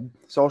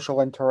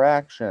 social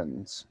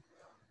interactions,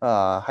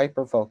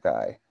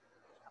 hyperfoci,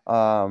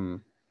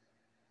 um,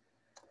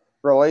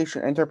 like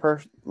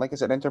I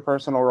said,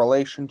 interpersonal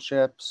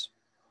relationships,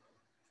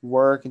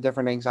 work and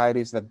different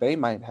anxieties that they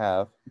might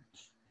have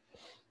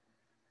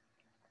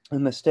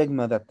and the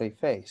stigma that they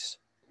face.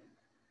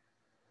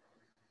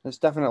 It's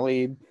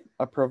definitely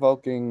a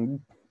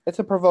provoking it's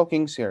a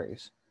provoking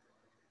series.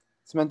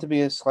 It's meant to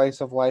be a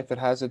slice of life. It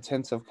has its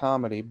hints of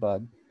comedy,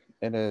 but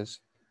it is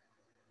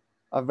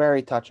a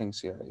very touching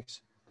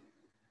series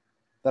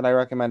that I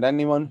recommend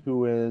anyone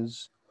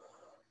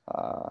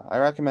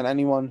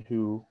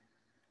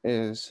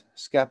is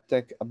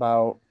skeptic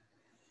about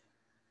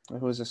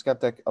who is a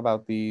skeptic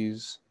about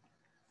these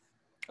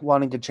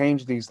wanting to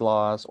change these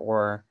laws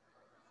or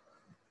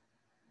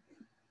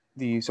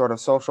the sort of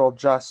social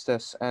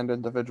justice and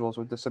individuals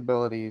with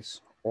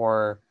disabilities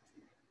or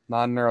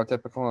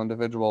non-neurotypical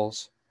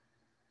individuals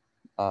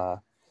uh,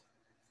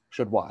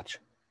 should watch.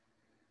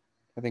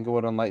 I think it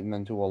would enlighten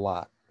them to a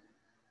lot.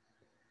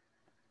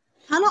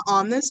 Kind of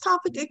on this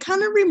topic, it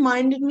kind of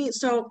reminded me.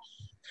 So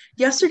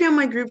yesterday on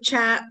my group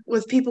chat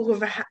with people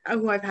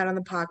who I've had on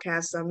the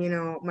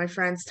podcast, my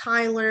friends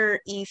Tyler,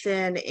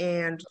 Ethan,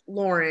 and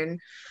Lauren,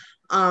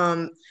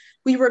 um,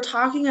 we were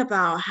talking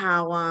about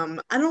how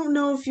I don't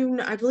know if you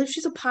know, I believe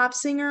she's a pop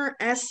singer,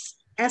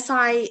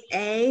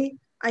 SIA.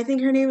 I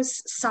think her name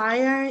is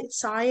Sia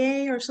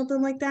or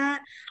something like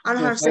that. I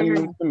don't know how to Yes, say her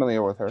I'm name.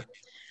 familiar with her.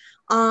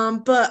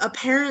 But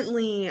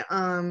apparently,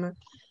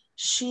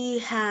 she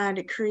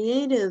had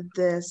created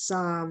this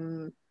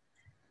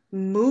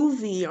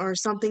movie or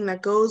something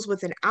that goes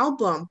with an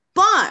album.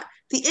 But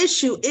the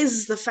issue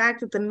is the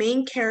fact that the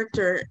main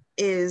character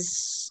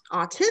is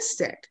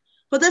autistic.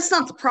 But that's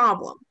not the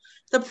problem.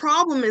 The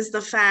problem is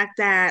the fact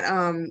that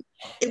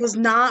it was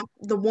not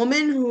the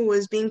woman who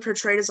was being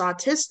portrayed as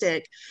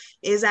autistic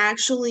is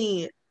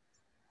actually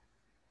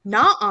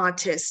not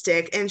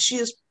autistic, and she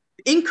is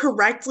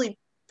incorrectly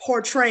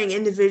portraying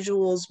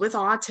individuals with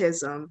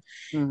autism.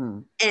 Mm-hmm.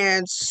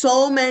 And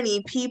so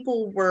many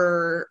people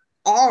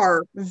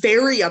are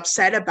very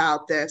upset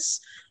about this.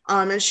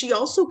 And she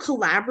also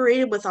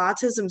collaborated with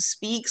Autism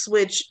Speaks,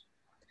 which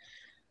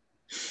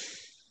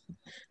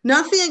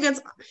nothing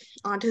against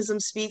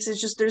Autism Speaks. It's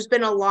just there's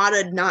been a lot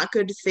of not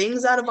good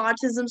things out of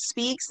Autism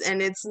Speaks,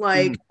 and it's Mm-hmm.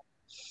 like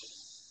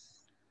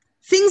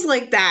things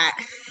like that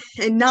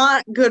and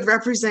not good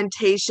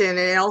representation. And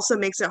it also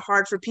makes it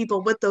hard for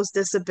people with those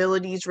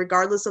disabilities,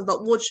 regardless of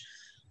which,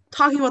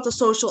 talking about the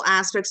social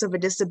aspects of a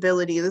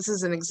disability, this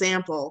is an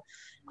example.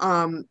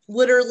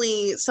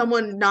 Literally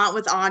someone not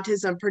with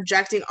autism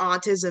projecting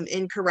autism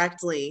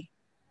incorrectly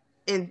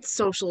in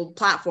social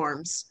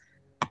platforms.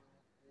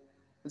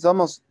 It's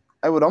almost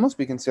I would almost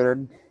be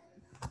considered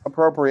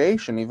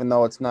appropriation, even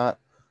though it's not,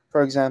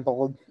 for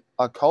example,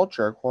 a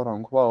culture, quote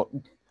unquote.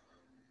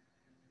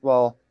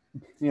 Well,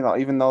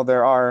 even though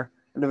there are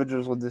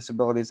individuals with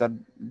disabilities that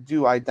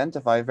do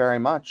identify very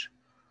much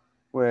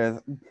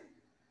with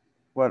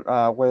with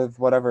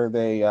whatever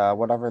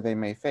they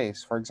may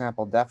face. For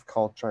example, deaf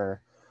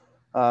culture.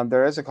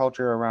 There is a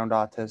culture around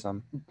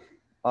autism.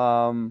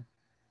 Um,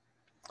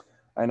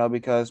 I know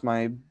because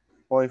my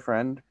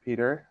boyfriend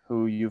Peter,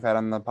 who you've had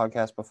on the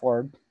podcast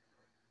before,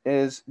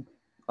 is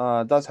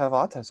does have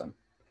autism.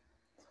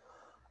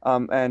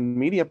 And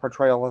media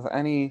portrayal of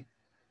any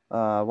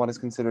what is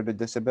considered a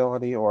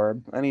disability or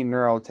any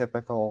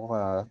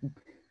neurotypical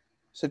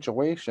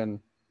situation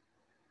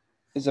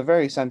is a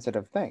very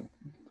sensitive thing.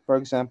 For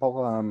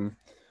example,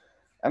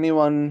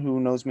 anyone who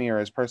knows me or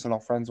is personal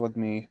friends with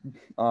me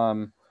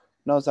um,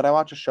 knows that I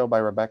watch a show by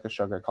Rebecca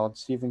Sugar called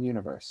Steven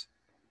Universe,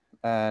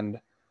 and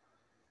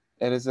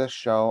it is this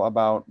show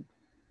about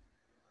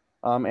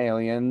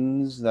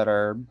aliens that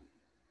are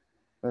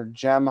they're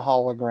gem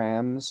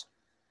holograms,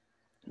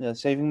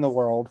 saving the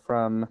world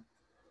from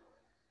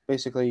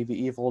basically the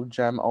evil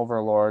gem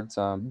overlords.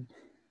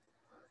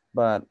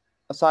 But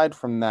aside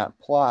from that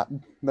plot,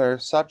 there are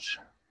such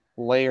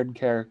layered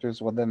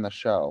characters within the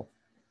show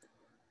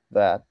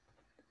that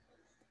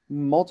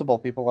multiple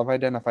people have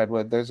identified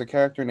with. There's a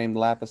character named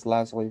Lapis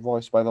Lazuli,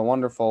 voiced by the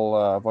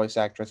wonderful voice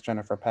actress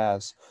Jennifer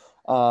Paz,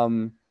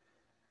 um,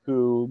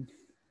 who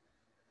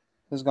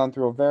has gone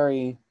through a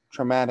very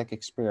traumatic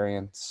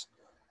experience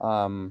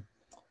um,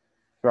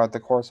 throughout the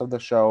course of the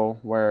show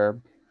where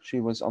she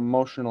was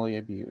emotionally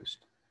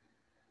abused.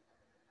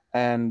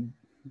 And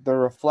the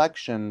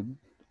reflection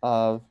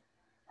of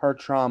her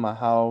trauma,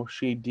 how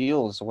she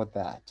deals with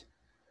that,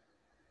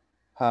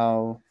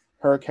 how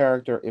her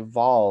character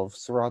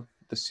evolves throughout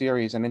the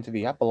series and into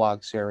the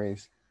epilogue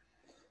series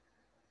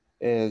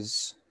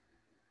is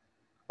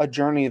a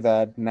journey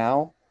that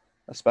now,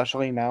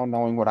 especially now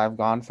knowing what I've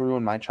gone through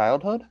in my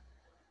childhood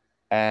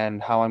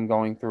and how I'm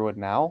going through it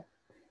now,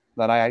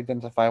 that I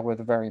identify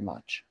with very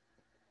much.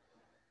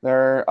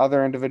 There are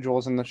other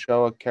individuals in the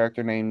show, a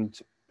character named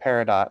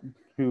Peridot,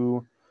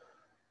 who,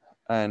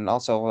 and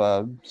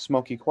also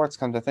Smoky Quartz,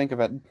 come to think of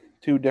it,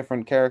 two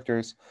different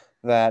characters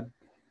that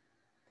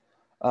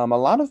a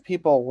lot of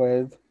people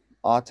with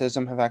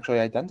autism have actually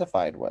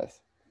identified with.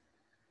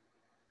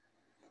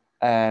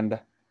 And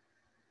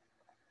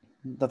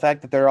the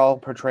fact that they're all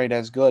portrayed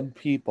as good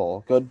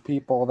people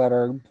that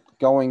are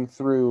going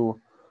through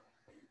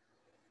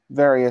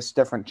various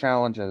different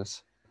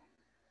challenges,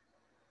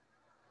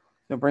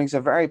 It brings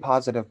a very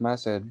positive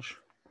message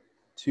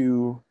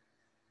to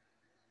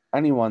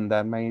anyone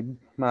that may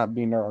not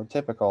be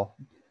neurotypical,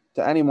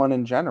 to anyone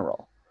in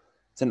general.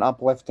 It's an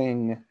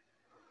uplifting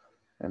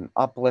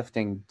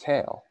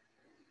tale.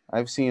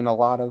 I've seen a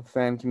lot of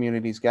fan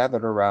communities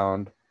gathered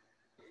around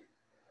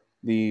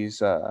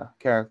these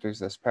characters,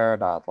 this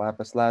Peridot,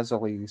 Lapis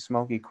Lazuli,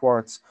 Smoky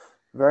Quartz,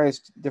 various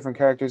different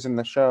characters in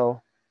the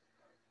show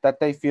that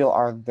they feel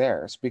are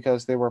theirs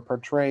because they were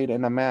portrayed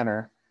in a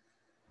manner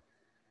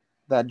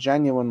that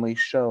genuinely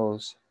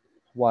shows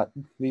what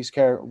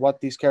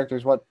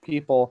what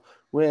people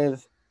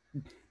with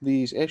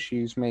these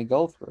issues may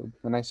go through.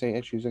 When I say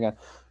issues again,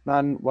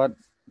 what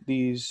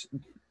these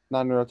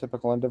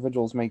non-neurotypical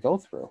individuals may go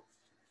through.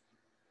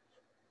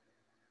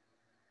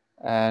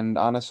 And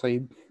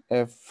honestly,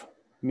 if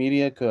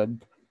media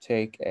could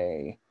take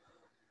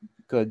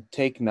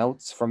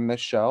notes from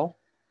this show,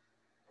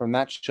 from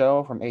that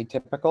show, from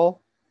Atypical,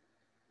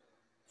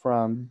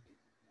 from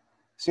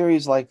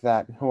series like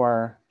that who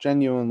are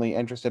genuinely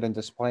interested in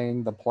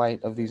displaying the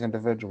plight of these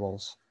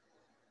individuals,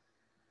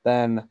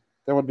 then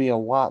there would be a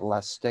lot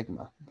less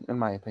stigma, in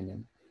my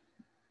opinion.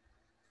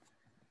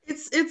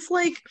 It's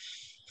like,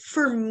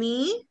 for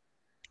me,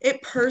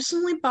 it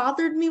personally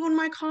bothered me when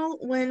my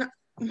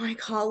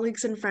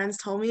colleagues and friends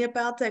told me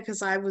about that,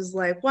 because I was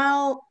like,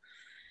 well,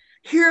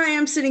 here I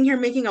am sitting here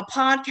making a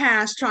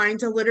podcast trying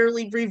to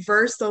literally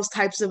reverse those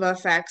types of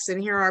effects,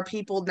 and here are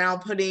people now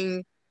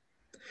putting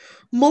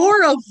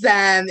more of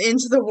them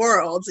into the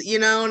world,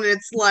 and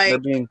it's They're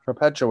like, being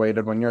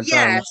perpetuated when you're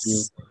trying to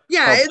yes,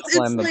 yeah, help it's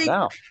slam them like,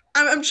 down.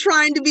 I'm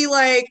trying to be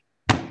like,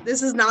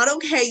 this is not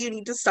okay. You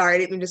need to start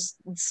it and just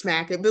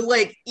smack it. But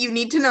like, you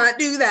need to not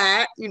do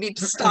that. You need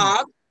to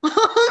stop.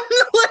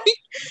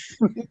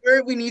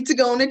 Like, we need to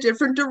go in a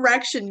different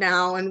direction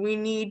now, and we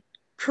need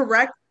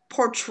correct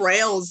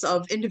portrayals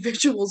of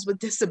individuals with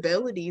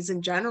disabilities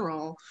in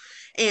general.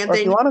 And Or if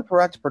they you need, want a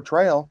correct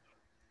portrayal,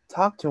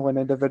 talk to an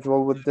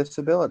individual with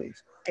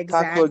disabilities.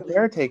 Talk to a exactly.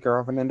 caretaker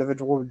of an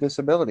individual with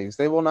disabilities.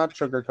 They will not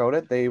sugarcoat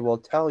it. They will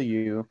tell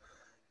you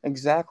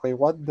exactly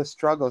what the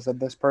struggles that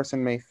this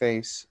person may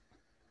face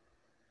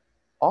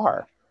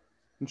are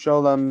and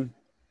show them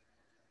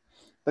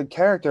the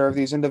character of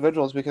these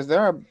individuals because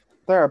they're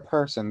a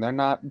person. They're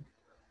not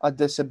a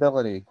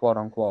disability, quote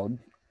unquote,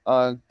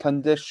 a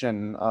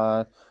condition,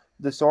 a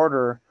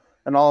disorder,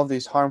 and all of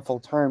these harmful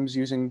terms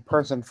using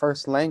person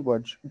first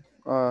language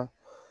uh,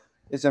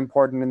 is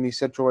important in these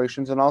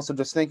situations. And also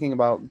just thinking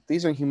about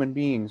these are human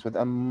beings with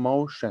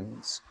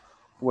emotions,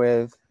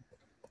 with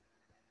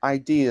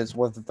ideas,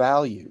 with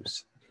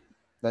values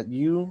that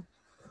you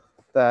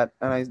that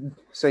and I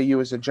say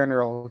you as a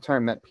general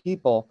term that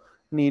people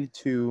need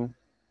to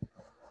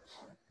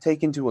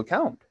take into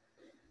account.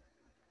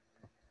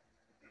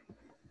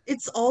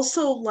 It's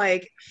also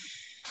like,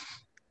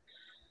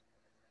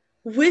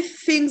 with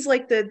things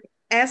like the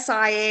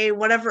SIA,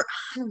 whatever,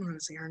 I don't want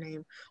to say her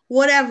name,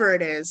 whatever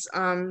it is,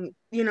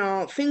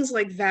 things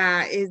like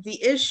that, is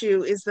the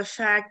issue is the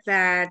fact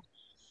that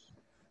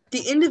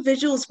the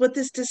individuals with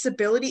this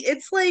disability,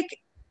 it's like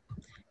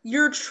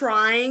you're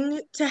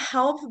trying to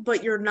help,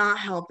 but you're not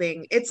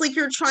helping. It's like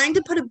you're trying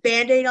to put a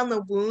band-aid on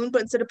the wound,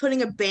 but instead of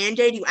putting a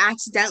band-aid, you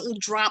accidentally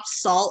drop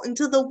salt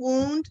into the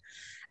wound,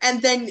 and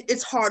then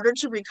it's harder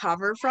to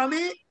recover from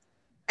it.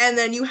 And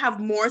then you have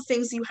more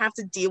things you have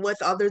to deal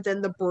with other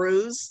than the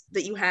bruise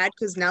that you had,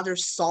 because now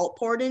there's salt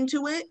poured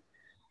into it.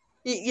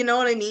 You know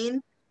what I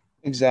mean?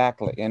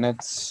 Exactly, and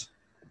it's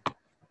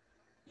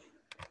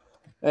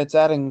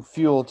adding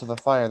fuel to the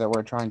fire that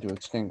we're trying to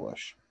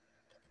extinguish.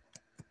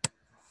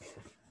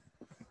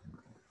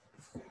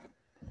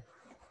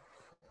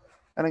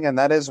 And again,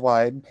 that is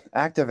why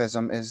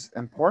activism is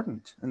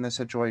important in this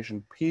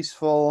situation.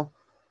 Peaceful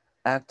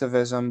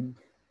activism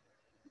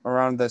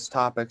around this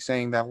topic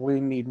saying that we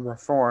need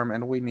reform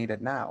and we need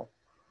it now.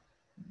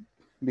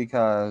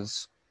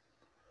 Because,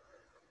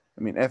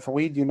 I mean,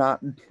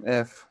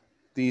 if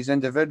these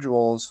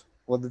individuals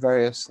with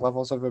various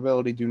levels of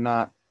ability do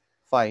not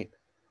fight,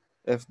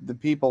 if the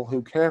people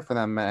who care for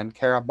them and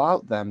care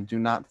about them do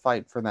not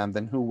fight for them,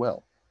 then who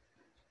will?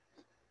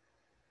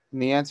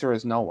 And the answer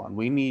is no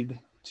one.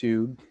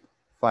 To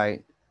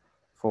fight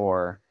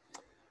for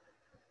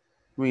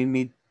we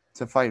need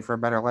to fight for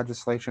better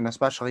legislation,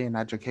 especially in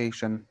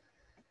education,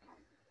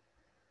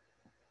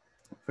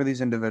 for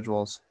these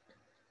individuals.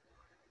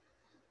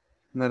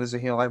 And that is a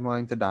hill I'm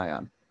willing to die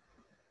on.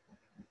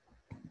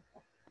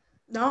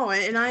 No,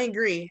 and I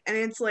agree. And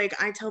it's like,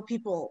 I tell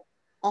people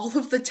all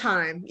of the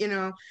time,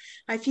 I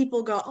have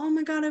people go, "Oh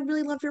my God, I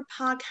really love your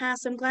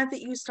podcast. I'm glad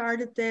that you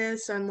started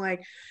this. I'm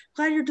like,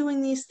 glad you're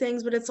doing these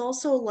things." But it's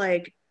also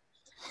like,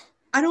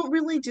 I don't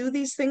really do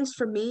these things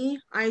for me.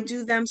 I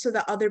do them so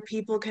that other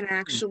people can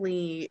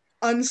actually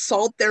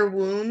unsalt their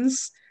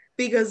wounds,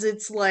 because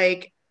it's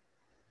like,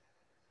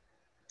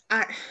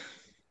 I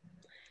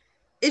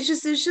it's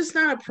just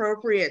not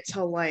appropriate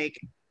to like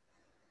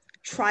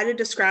try to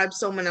describe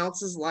someone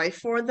else's life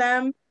for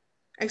them,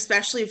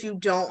 especially if you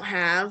don't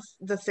have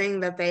the thing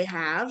that they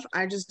have.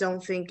 I just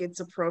don't think it's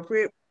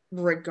appropriate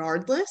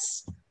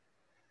regardless.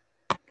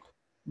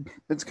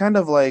 it's kind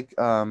of like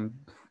I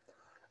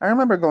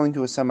remember going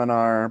to a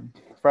seminar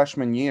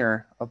freshman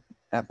year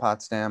at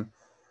Potsdam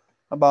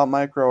about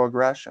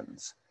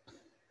microaggressions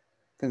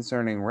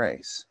concerning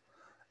race,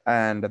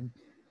 and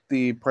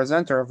the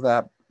presenter of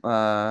that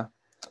uh,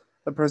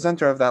 the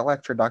presenter of that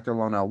lecture, Dr.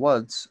 Lonell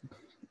Woods,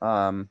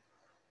 um,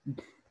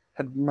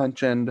 had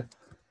mentioned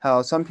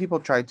how some people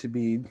tried to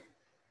be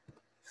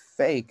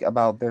fake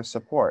about their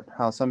support.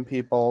 How some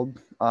people,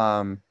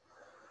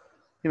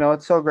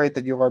 it's so great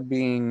that you are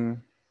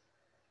being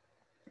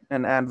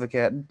an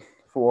advocate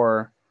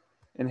for,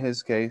 in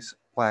his case,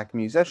 black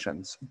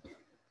musicians.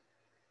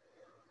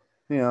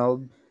 You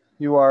know,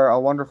 you are a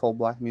wonderful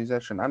black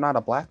musician. I'm not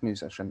a black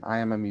musician. I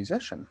am a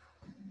musician.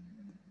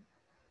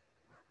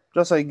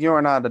 Just like you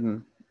are not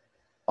an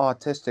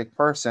autistic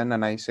person,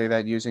 and I say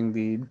that using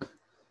the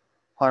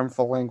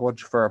harmful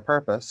language for a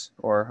purpose,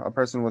 or a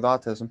person with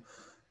autism.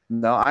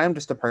 No, I am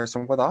just a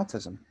person with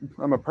autism.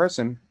 I'm a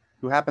person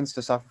who happens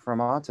to suffer from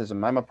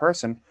autism. I'm a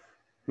person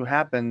who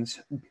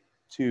happens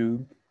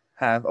to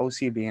have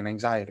OCD and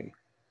anxiety.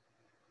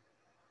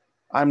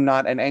 I'm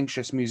not an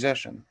anxious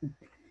musician.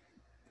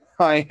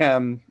 I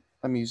am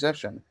a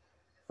musician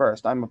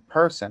first. I'm a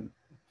person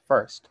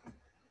first.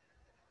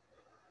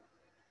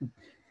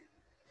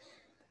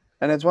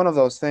 And it's one of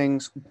those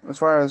things, as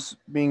far as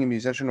being a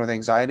musician with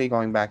anxiety,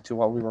 going back to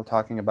what we were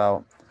talking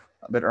about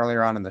a bit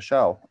earlier on in the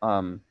show.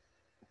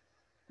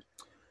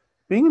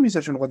 Being a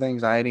musician with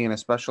anxiety, and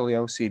especially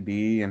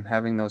OCD, and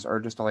having those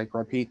urges to like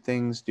repeat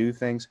things, do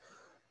things,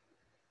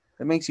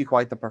 it makes you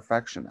quite the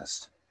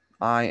perfectionist.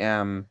 I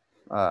am,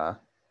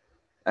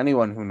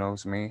 anyone who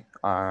knows me,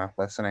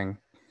 listening,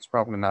 is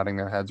probably nodding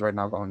their heads right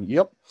now, going,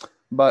 "Yep."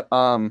 But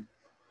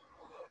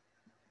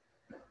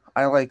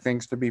I like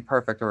things to be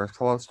perfect, or as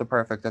close to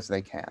perfect as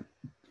they can.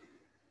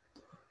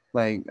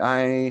 Like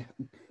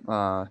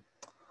uh,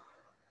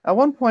 at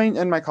one point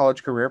in my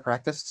college career,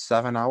 practiced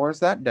 7 hours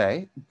that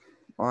day.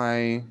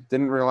 I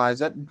didn't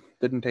realize it.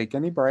 Didn't take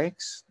any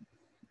breaks.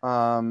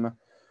 Um,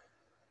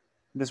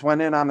 just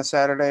went in on a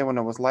Saturday when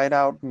it was light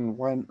out, and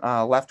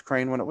left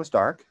Crane when it was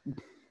dark.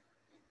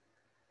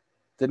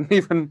 Didn't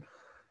even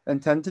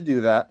intend to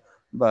do that,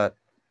 but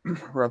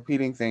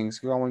repeating things,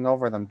 going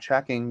over them,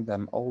 checking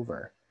them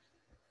over.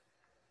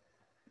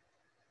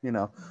 You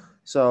know,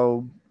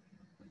 so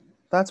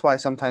that's why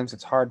sometimes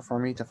it's hard for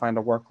me to find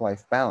a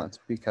work-life balance,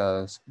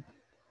 because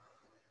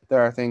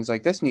there are things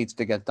like this needs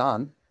to get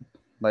done.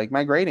 Like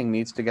my grading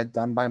needs to get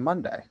done by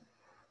Monday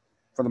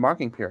for the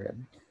marking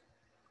period,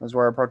 as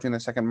we're approaching the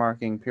second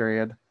marking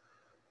period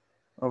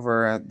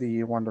over at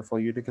the wonderful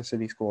Utica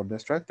City School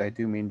District. I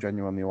do mean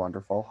genuinely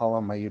wonderful.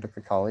 Hello, my Utica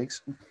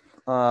colleagues.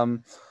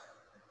 Um,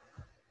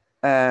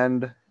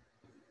 and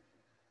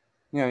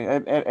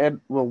it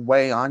will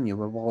weigh on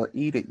you. It will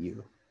eat at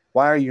you.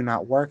 Why are you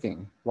not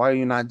working? Why are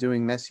you not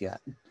doing this yet?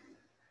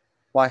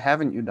 Why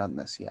haven't you done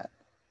this yet?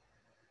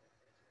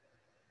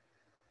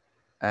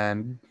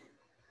 And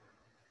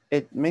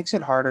it makes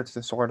it harder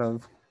to sort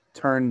of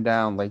turn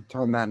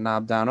that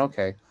knob down.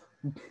 Okay,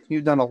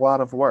 you've done a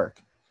lot of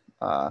work.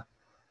 Uh,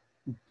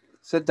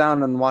 Sit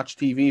down and watch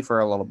TV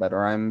for a little bit,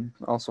 or I'm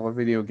also a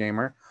video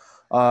gamer.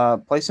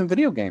 Play some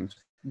video games.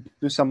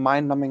 Do some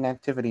mind numbing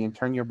activity and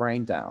turn your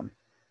brain down.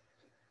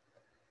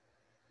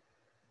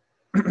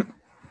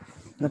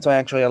 That's why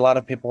actually a lot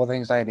of people with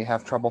anxiety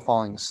have trouble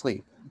falling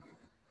asleep.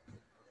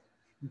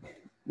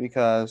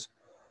 Because,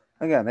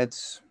 again,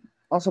 it's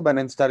also been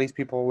in studies,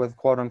 people with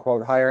quote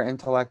unquote higher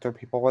intellect or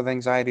people with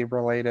anxiety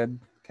related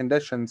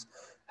conditions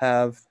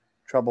have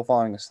trouble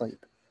falling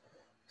asleep.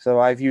 So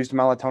I've used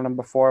melatonin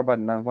before, but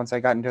once I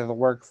got into the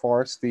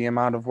workforce, the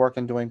amount of work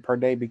I'm doing per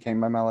day became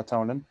my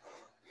melatonin.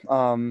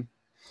 Um,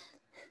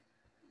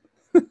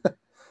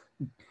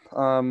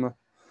 um,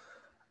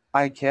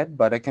 I kid,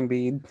 but it can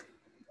be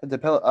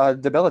a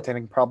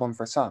debilitating problem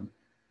for some.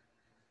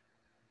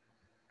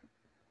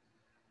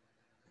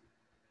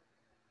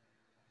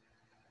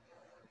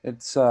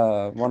 It's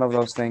one of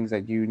those things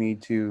that you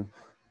need to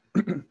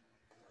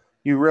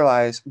you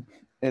realize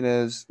it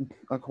is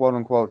a quote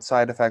unquote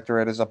side effect, or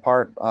it is a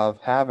part of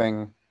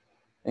having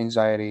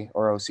anxiety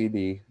or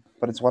OCD,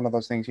 but it's one of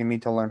those things you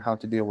need to learn how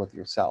to deal with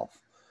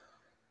yourself.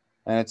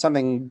 And it's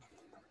something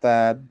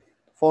that,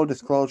 full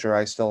disclosure,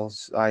 I still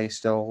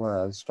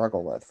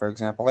struggle with. For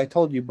example, I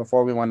told you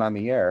before we went on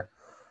the air,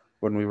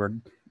 when we were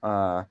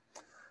uh,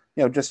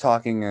 just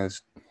talking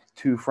as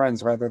two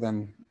friends rather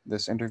than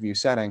this interview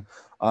setting.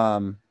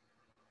 Um,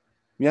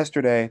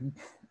 Yesterday,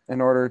 in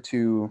order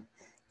to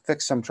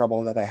fix some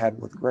trouble that I had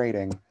with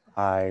grading,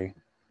 I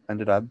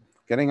ended up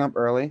getting up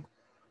early,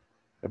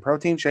 a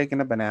protein shake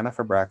and a banana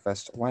for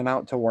breakfast, went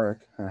out to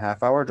work, a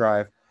half-hour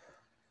drive,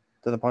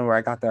 to the point where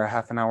I got there a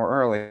half an hour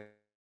early,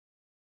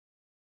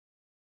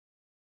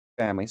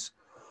 families,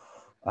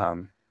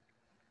 um,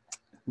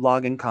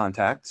 logging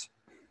contacts,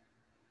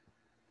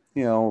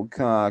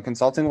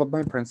 consulting with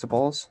my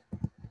principals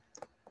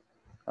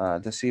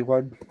to see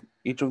what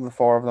each of the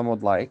four of them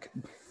would like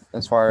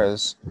as far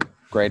as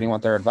grading,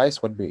 what their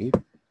advice would be.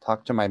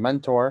 Talked to my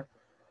mentor,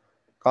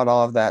 got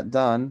all of that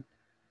done,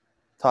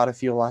 taught a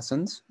few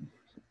lessons,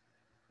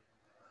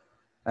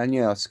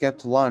 and,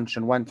 skipped lunch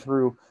and went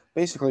through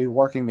basically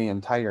working the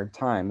entire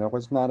time. There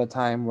was not a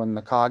time when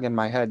the cog in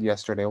my head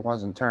yesterday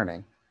wasn't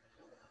turning.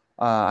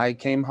 I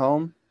came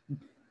home,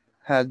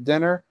 had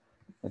dinner,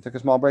 I took a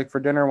small break for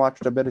dinner,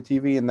 watched a bit of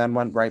TV, and then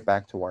went right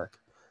back to work,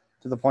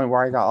 to the point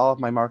where I got all of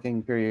my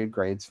marking period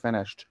grades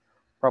finished,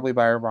 probably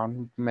by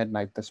around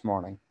midnight this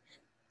morning.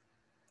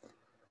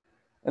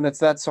 And it's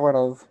that sort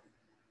of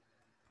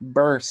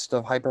burst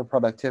of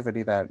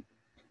hyperproductivity that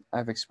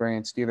I've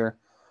experienced either.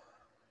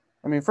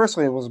 I mean,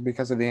 firstly, it was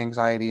because of the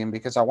anxiety and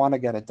because I want to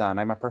get it done.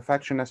 I'm a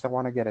perfectionist. I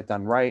want to get it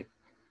done right.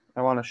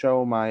 I want to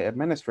show my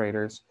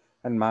administrators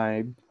and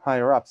my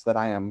higher ups that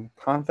I am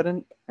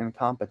confident and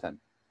competent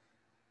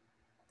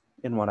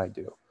in what I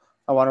do.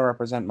 I want to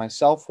represent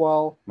myself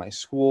well, my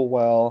school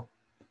well,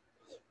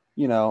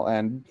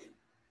 and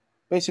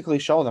basically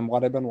show them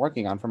what I've been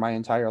working on for my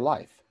entire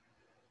life.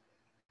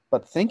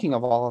 But thinking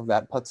of all of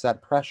that puts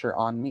that pressure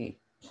on me.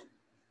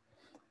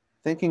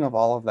 Thinking of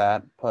all of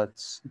that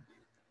puts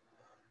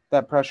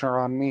that pressure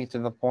on me to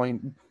the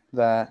point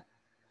that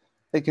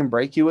it can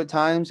break you at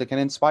times, it can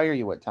inspire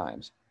you at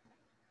times,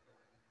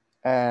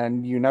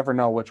 and you never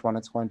know which one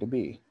it's going to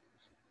be.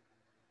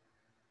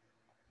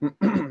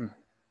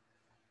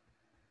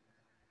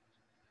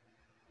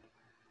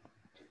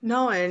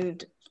 No,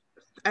 and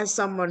as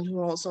someone who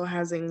also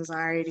has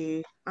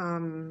anxiety,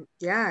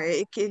 yeah,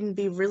 it can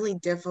be really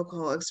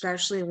difficult,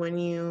 especially when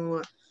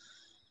you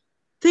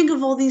think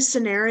of all these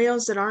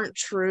scenarios that aren't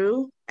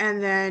true,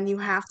 and then you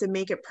have to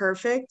make it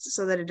perfect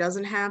so that it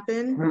doesn't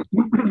happen.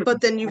 But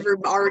then you've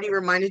already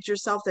reminded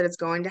yourself that it's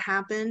going to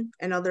happen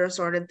and other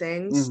assorted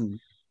things.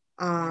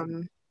 Mm-hmm.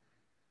 Um,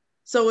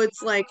 so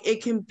it's like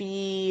it can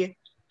be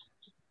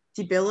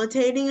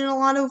debilitating in a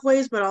lot of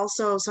ways, but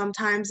also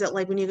sometimes that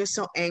like when you get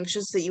so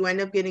anxious that you end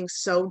up getting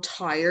so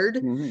tired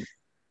Mm-hmm.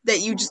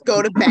 that you just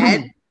go to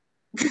bed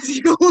because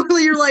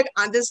you're like,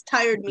 this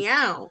tired me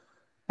out.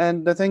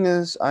 And the thing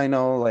is, I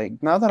know,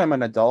 like, now that I'm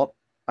an adult,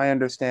 I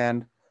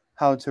understand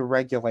how to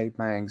regulate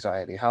my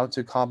anxiety, how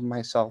to calm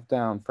myself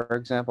down. For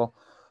example,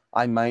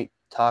 I might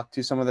talk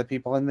to some of the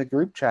people in the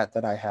group chat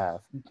that I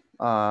have,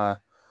 uh,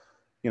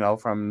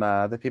 from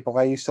the people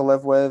I used to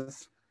live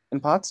with in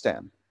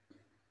Potsdam.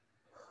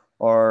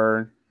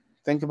 Or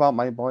think about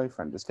my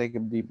boyfriend. Just take a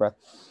deep breath.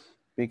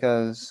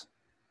 Because,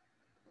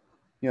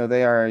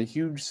 they are a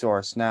huge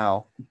source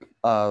now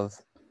of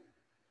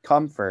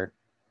comfort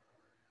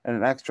and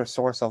an extra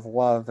source of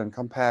love and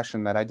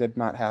compassion that I did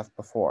not have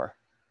before.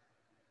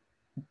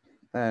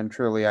 And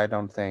truly, I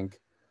don't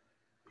think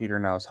Peter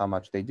knows how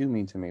much they do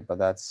mean to me, but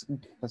that's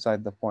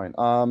beside the point.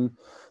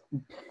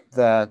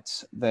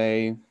 That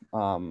they,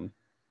 and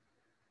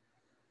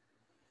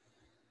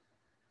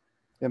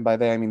by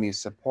they I mean these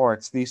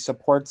support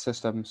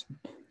systems.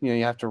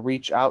 You have to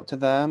reach out to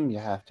them. You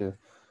have to,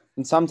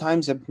 and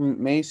sometimes it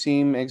may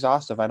seem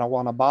exhaustive. I don't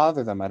want to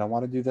bother them. I don't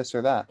want to do this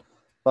or that.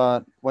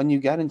 But when you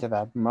get into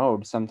that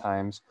mode,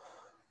 sometimes,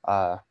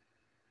 uh,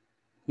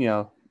 you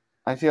know,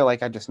 I feel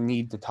like I just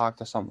need to talk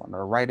to someone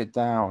or write it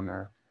down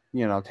or,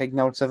 take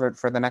notes of it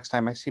for the next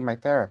time I see my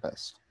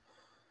therapist.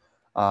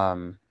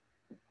 Um,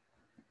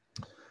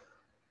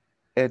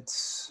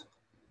 it's,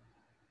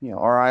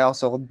 or I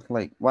also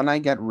like when I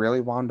get really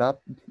wound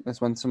up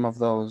is when some of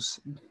those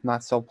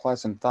not so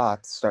pleasant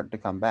thoughts start to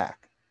come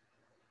back.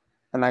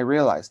 And I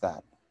realize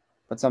that.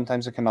 But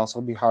sometimes it can also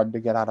be hard to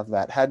get out of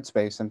that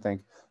headspace and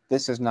think,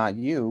 this is not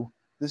you.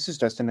 This is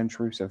just an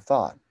intrusive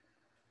thought.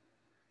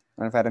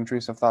 And I've had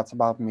intrusive thoughts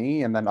about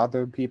me and then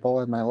other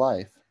people in my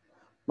life,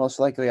 most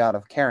likely out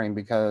of caring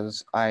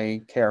because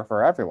I care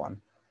for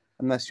everyone.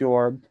 Unless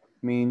you're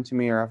mean to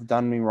me or have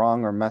done me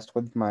wrong or messed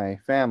with my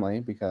family,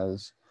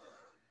 because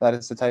that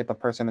is the type of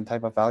person and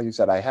type of values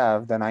that I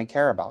have, then I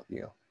care about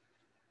you.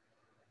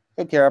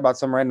 I care about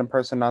some random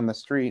person on the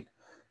street.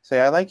 Say,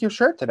 I like your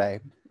shirt today.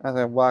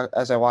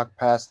 As I walk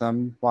past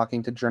them,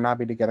 walking to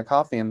Jernabi to get a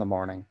coffee in the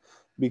morning,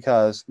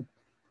 because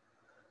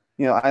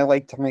I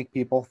like to make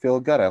people feel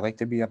good. I like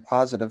to be a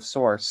positive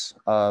source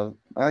of.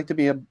 I like to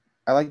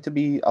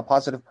be a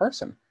positive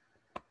person.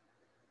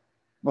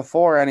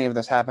 Before any of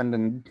this happened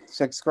in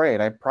sixth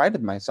grade, I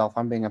prided myself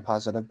on being a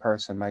positive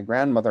person. My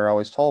grandmother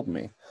always told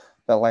me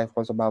that life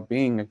was about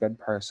being a good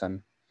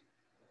person.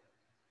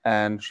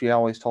 And she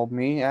always told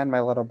me and my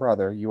little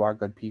brother, you are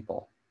good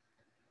people.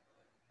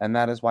 And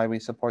that is why we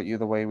support you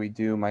the way we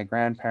do. My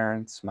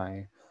grandparents,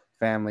 my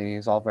family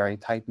is all very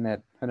tight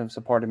knit and have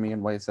supported me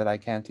in ways that I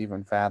can't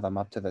even fathom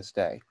up to this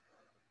day.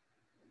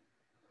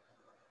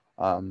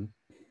 Um,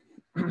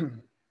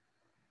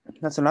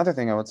 that's another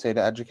thing I would say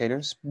to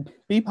educators: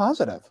 be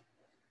positive.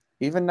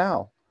 Even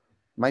now,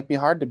 it might be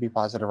hard to be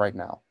positive right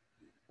now,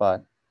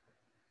 but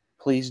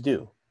please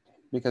do,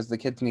 because the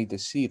kids need to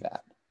see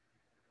that.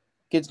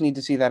 Kids need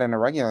to see that in a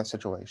regular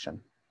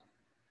situation.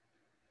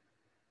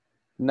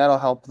 And that'll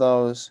help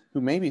those who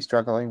may be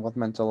struggling with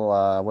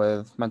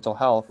mental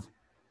health.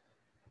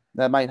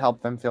 That might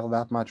help them feel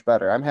that much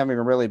better. I'm having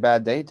a really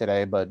bad day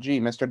today, but gee,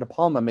 Mr. De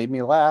Palma made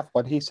me laugh.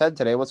 What he said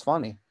today was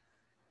funny.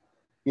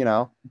 You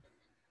know,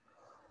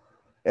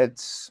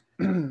 it's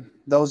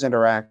those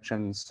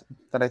interactions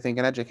that I think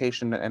in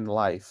education and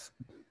life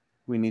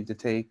we need to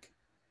take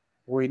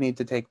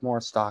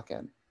more stock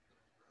in.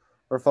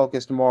 We're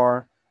focused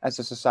more as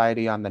a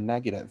society on the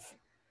negative,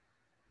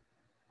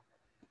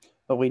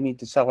 but we need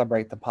to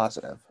celebrate the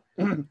positive.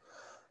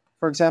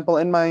 For example,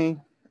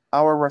 in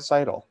our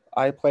recital,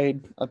 I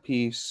played a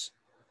piece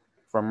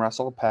from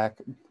Russell Peck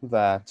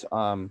that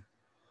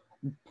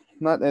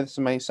not this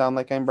may sound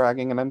like I'm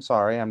bragging, and I'm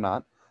sorry, I'm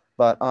not,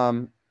 but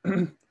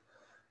it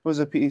was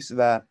a piece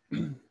that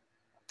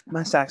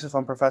my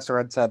saxophone professor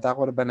had said that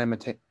would have been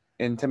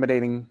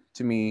intimidating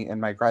to me in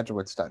my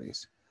graduate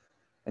studies,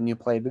 and you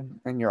played it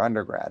in your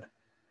undergrad.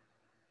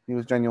 He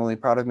was genuinely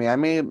proud of me. I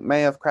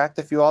may have cracked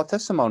a few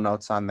altissimo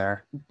notes on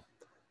there,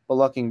 but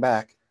looking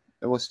back,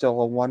 it was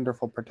still a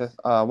wonderful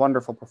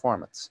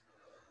performance.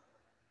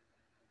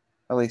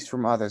 At least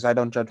from others. I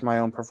don't judge my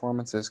own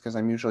performances because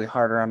I'm usually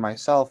harder on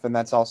myself, and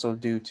that's also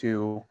due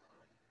to,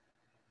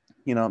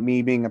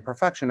 me being a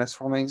perfectionist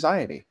from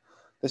anxiety.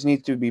 This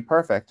needs to be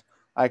perfect.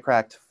 I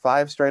cracked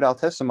 5 straight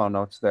altissimo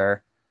notes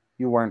there.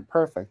 You weren't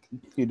perfect.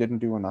 You didn't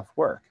do enough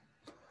work.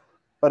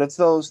 But it's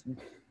those,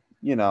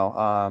 you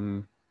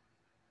know,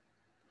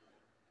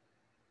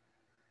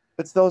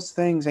 it's those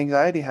things.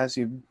 Anxiety has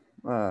you.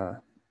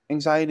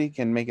 Anxiety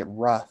can make it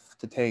rough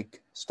to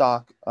take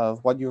stock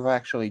of what you've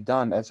actually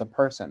done as a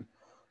person,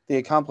 the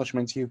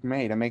accomplishments you've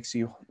made. It makes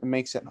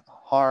it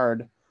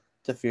hard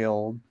to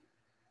feel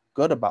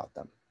good about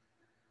them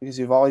because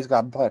you've always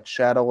got that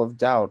shadow of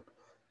doubt,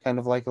 kind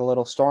of like a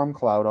little storm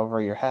cloud over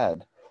your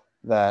head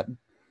that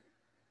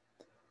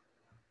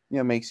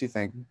makes you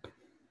think.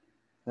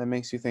 That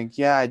makes you think,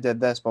 yeah, I did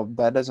this, but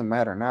that doesn't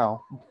matter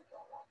now.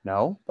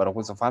 No, but it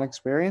was a fun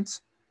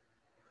experience.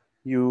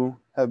 You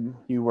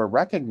were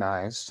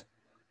recognized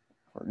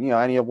for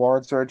any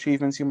awards or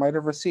achievements you might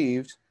have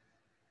received.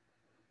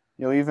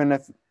 Even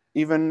if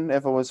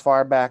it was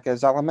far back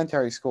as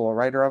elementary school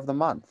writer of the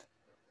month,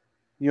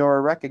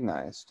 you're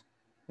recognized.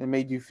 It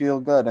made you feel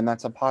good, and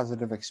that's a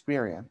positive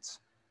experience.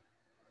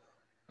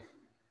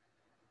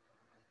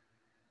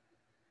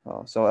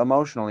 So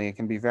emotionally, it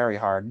can be very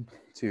hard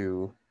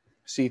to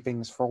see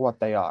things for what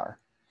they are.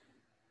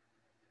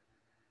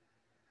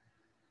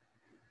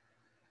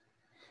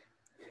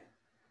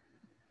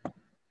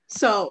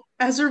 So,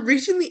 as we're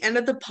reaching the end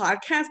of the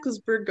podcast, because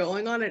we're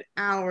going on an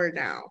hour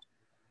now,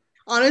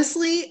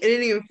 honestly, it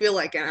didn't even feel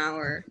like an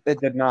hour. It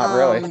did not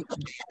really. Um,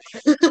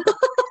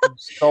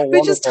 So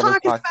we just wonderful to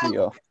talked talk to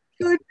about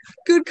you.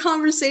 good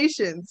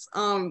conversations.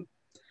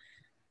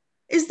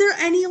 Is there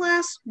any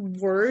last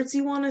words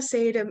you want to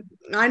say to?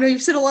 I know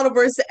you've said a lot of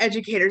words to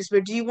educators,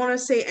 but do you want to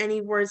say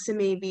any words to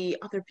maybe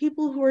other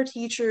people who are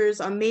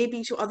teachers,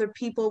 maybe to other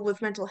people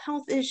with mental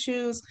health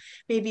issues,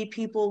 maybe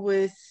people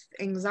with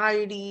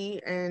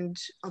anxiety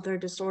and other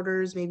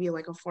disorders, maybe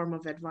like a form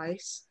of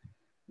advice?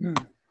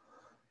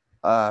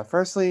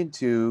 Firstly,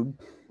 to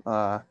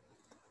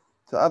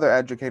other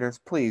educators,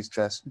 please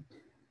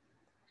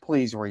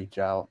reach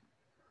out.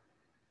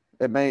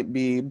 It may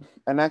be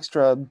an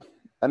extra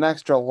an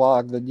extra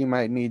log that you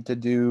might need to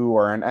do,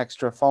 or an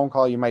extra phone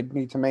call you might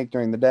need to make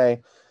during the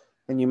day,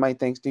 and you might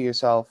think to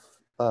yourself,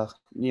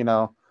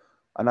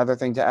 another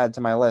thing to add to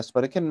my list.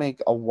 But it can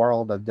make a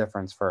world of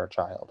difference for a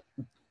child.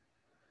 It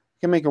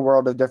can make a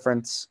world of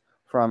difference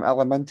from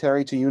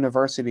elementary to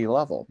university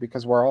level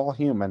because we're all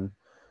human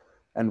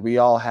and we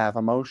all have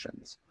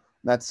emotions.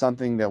 That's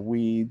something that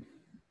we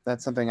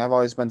that's something I've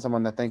always been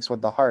someone that thinks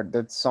with the heart.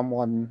 It's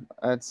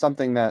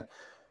something that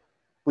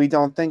we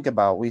don't think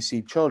about. We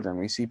see children,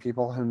 we see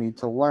people who need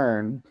to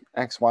learn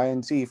X, Y,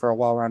 and Z for a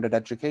well-rounded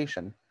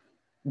education.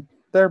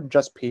 They're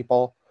just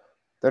people.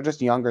 They're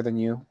just younger than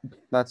you.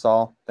 That's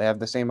all. They have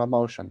the same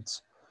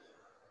emotions.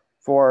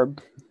 For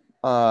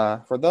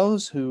for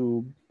those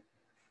who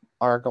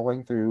are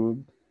going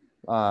through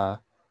uh,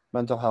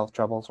 mental health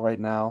troubles right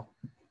now,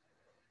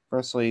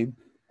 firstly,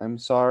 I'm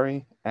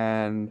sorry,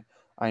 and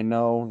I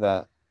know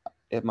that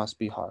it must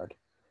be hard.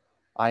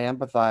 I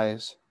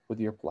empathize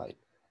with your plight.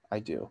 I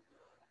do.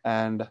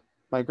 And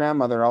my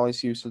grandmother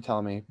always used to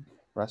tell me,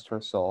 rest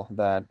her soul,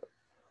 that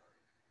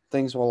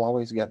things will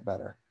always get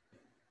better.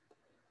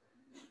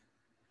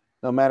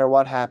 No matter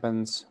what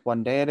happens,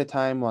 one day at a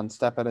time, one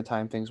step at a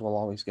time, things will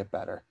always get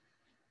better.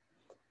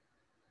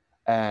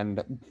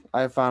 And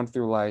I've found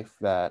through life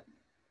that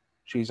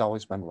she's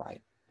always been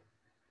right.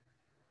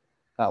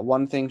 That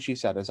one thing she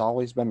said has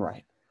always been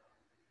right.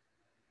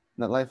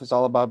 That life is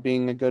all about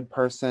being a good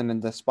person,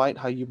 and despite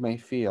how you may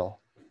feel,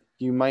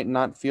 you might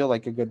not feel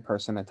like a good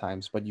person at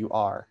times, but you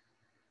are.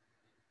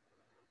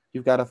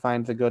 You've got to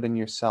find the good in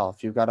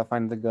yourself. You've got to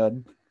find the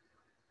good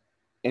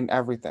in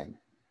everything.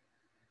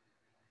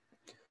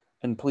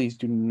 And please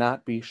do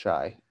not be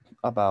shy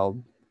about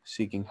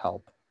seeking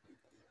help.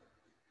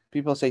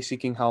 People say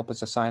seeking help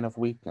is a sign of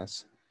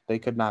weakness. They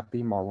could not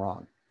be more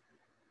wrong.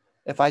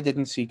 If I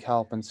didn't seek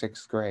help in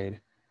 6th grade,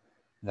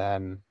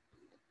 then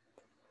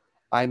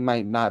I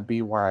might not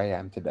be where I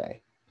am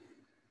today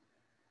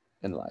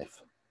in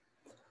life.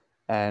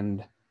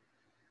 And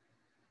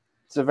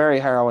it's a very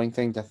harrowing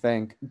thing to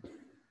think.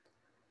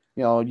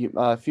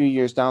 a few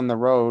years down the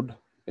road,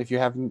 if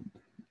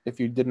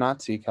you did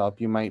not seek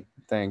help, you might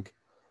think,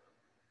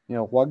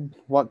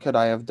 what could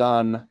I have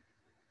done?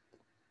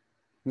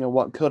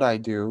 What could I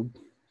do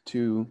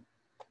to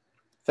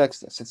fix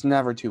this? It's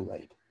never too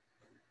late.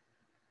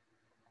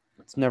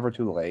 It's never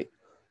too late.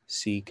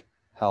 Seek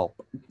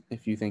help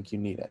if you think you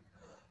need it.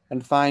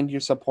 And find your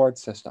support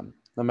system,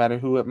 no matter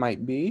who it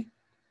might be,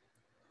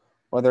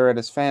 whether it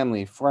is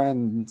family,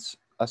 friends,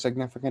 a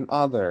significant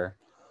other,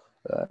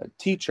 a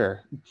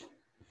teacher,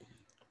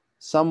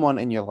 someone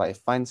in your life.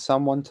 Find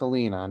someone to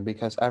lean on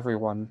because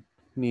everyone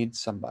needs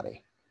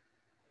somebody.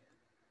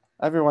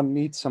 Everyone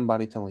needs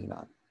somebody to lean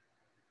on.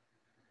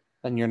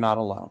 And you're not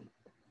alone.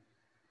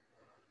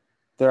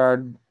 There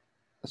are,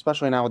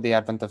 especially now with the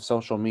advent of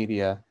social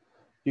media,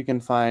 you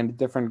can find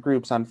different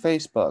groups on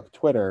Facebook,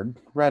 Twitter,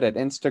 Reddit,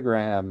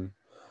 Instagram,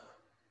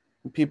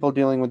 people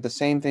dealing with the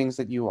same things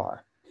that you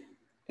are.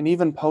 And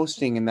even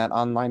posting in that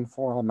online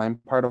forum. I'm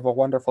part of a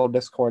wonderful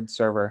Discord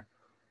server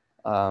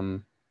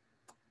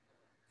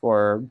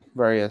for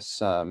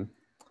various,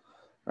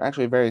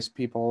 various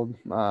people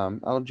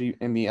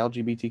in the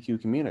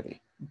LGBTQ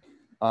community.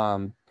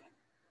 And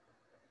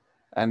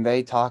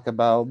they talk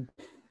about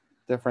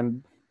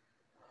different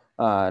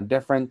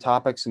different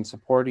topics and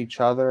support each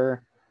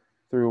other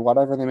through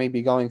whatever they may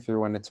be going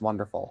through, and it's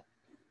wonderful.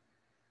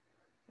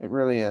 It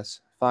really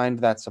is. Find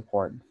that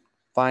support.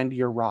 Find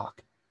your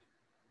rock.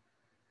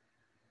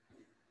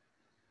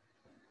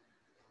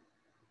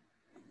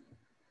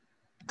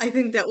 I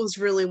think that was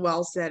really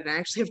well said, and I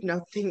actually have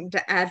nothing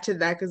to add to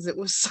that because it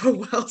was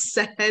so well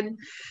said.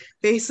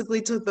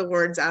 Basically took the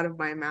words out of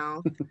my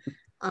mouth.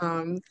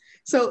 Um,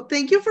 so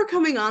thank you for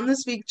coming on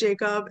this week,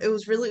 Jacob. It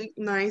was really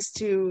nice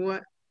to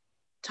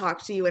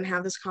talk to you and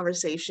have this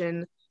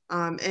conversation,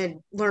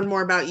 and learn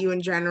more about you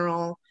in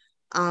general.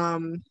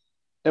 Um,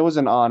 It was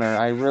an honor.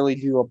 I really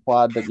do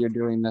applaud that you're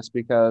doing this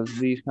because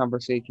these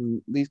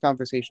conversations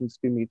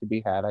do need to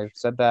be had. I've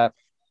said that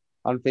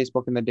on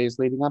Facebook in the days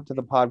leading up to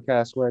the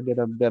podcast, where I did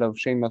a bit of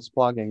shameless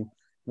plugging,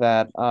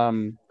 that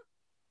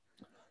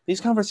these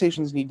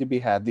conversations need to be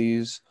had.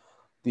 These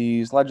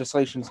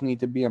legislations need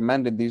to be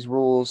amended. These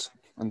rules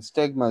and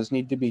stigmas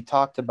need to be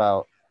talked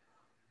about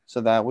so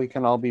that we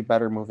can all be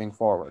better moving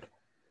forward.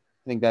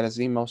 I think that is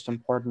the most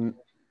important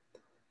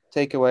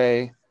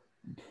takeaway,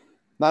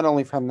 not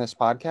only from this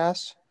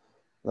podcast,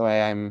 the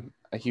way I'm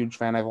a huge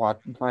fan.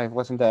 I've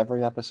listened to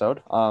every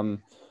episode,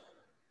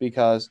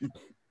 because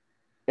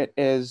it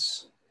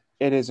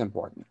is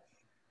important.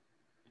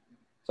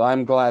 So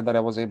I'm glad that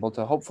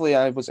hopefully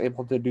I was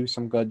able to do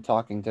some good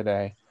talking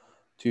today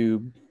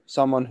to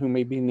someone who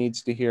maybe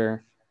needs to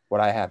hear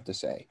what I have to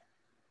say.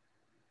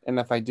 And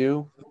if I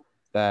do,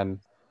 then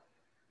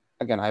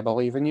again, I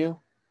believe in you,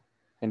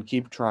 and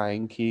keep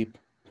trying, keep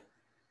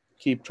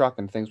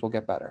trucking, things will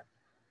get better.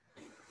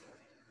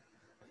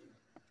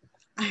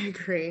 I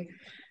agree.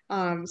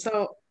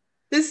 So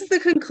this is the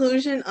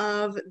conclusion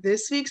of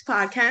this week's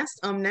podcast.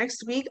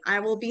 Next week I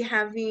will be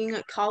having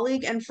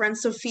colleague and friend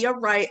Sophia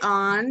Wright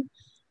on.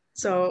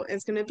 So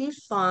it's gonna be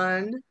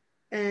fun.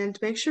 And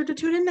make sure to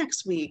tune in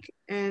next week.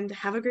 And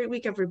have a great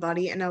week,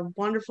 everybody, and a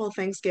wonderful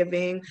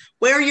Thanksgiving.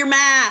 Wear your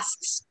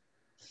masks.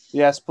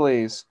 Yes,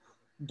 please.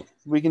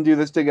 We can do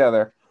this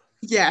together.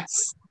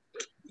 Yes.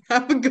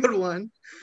 Have a good one.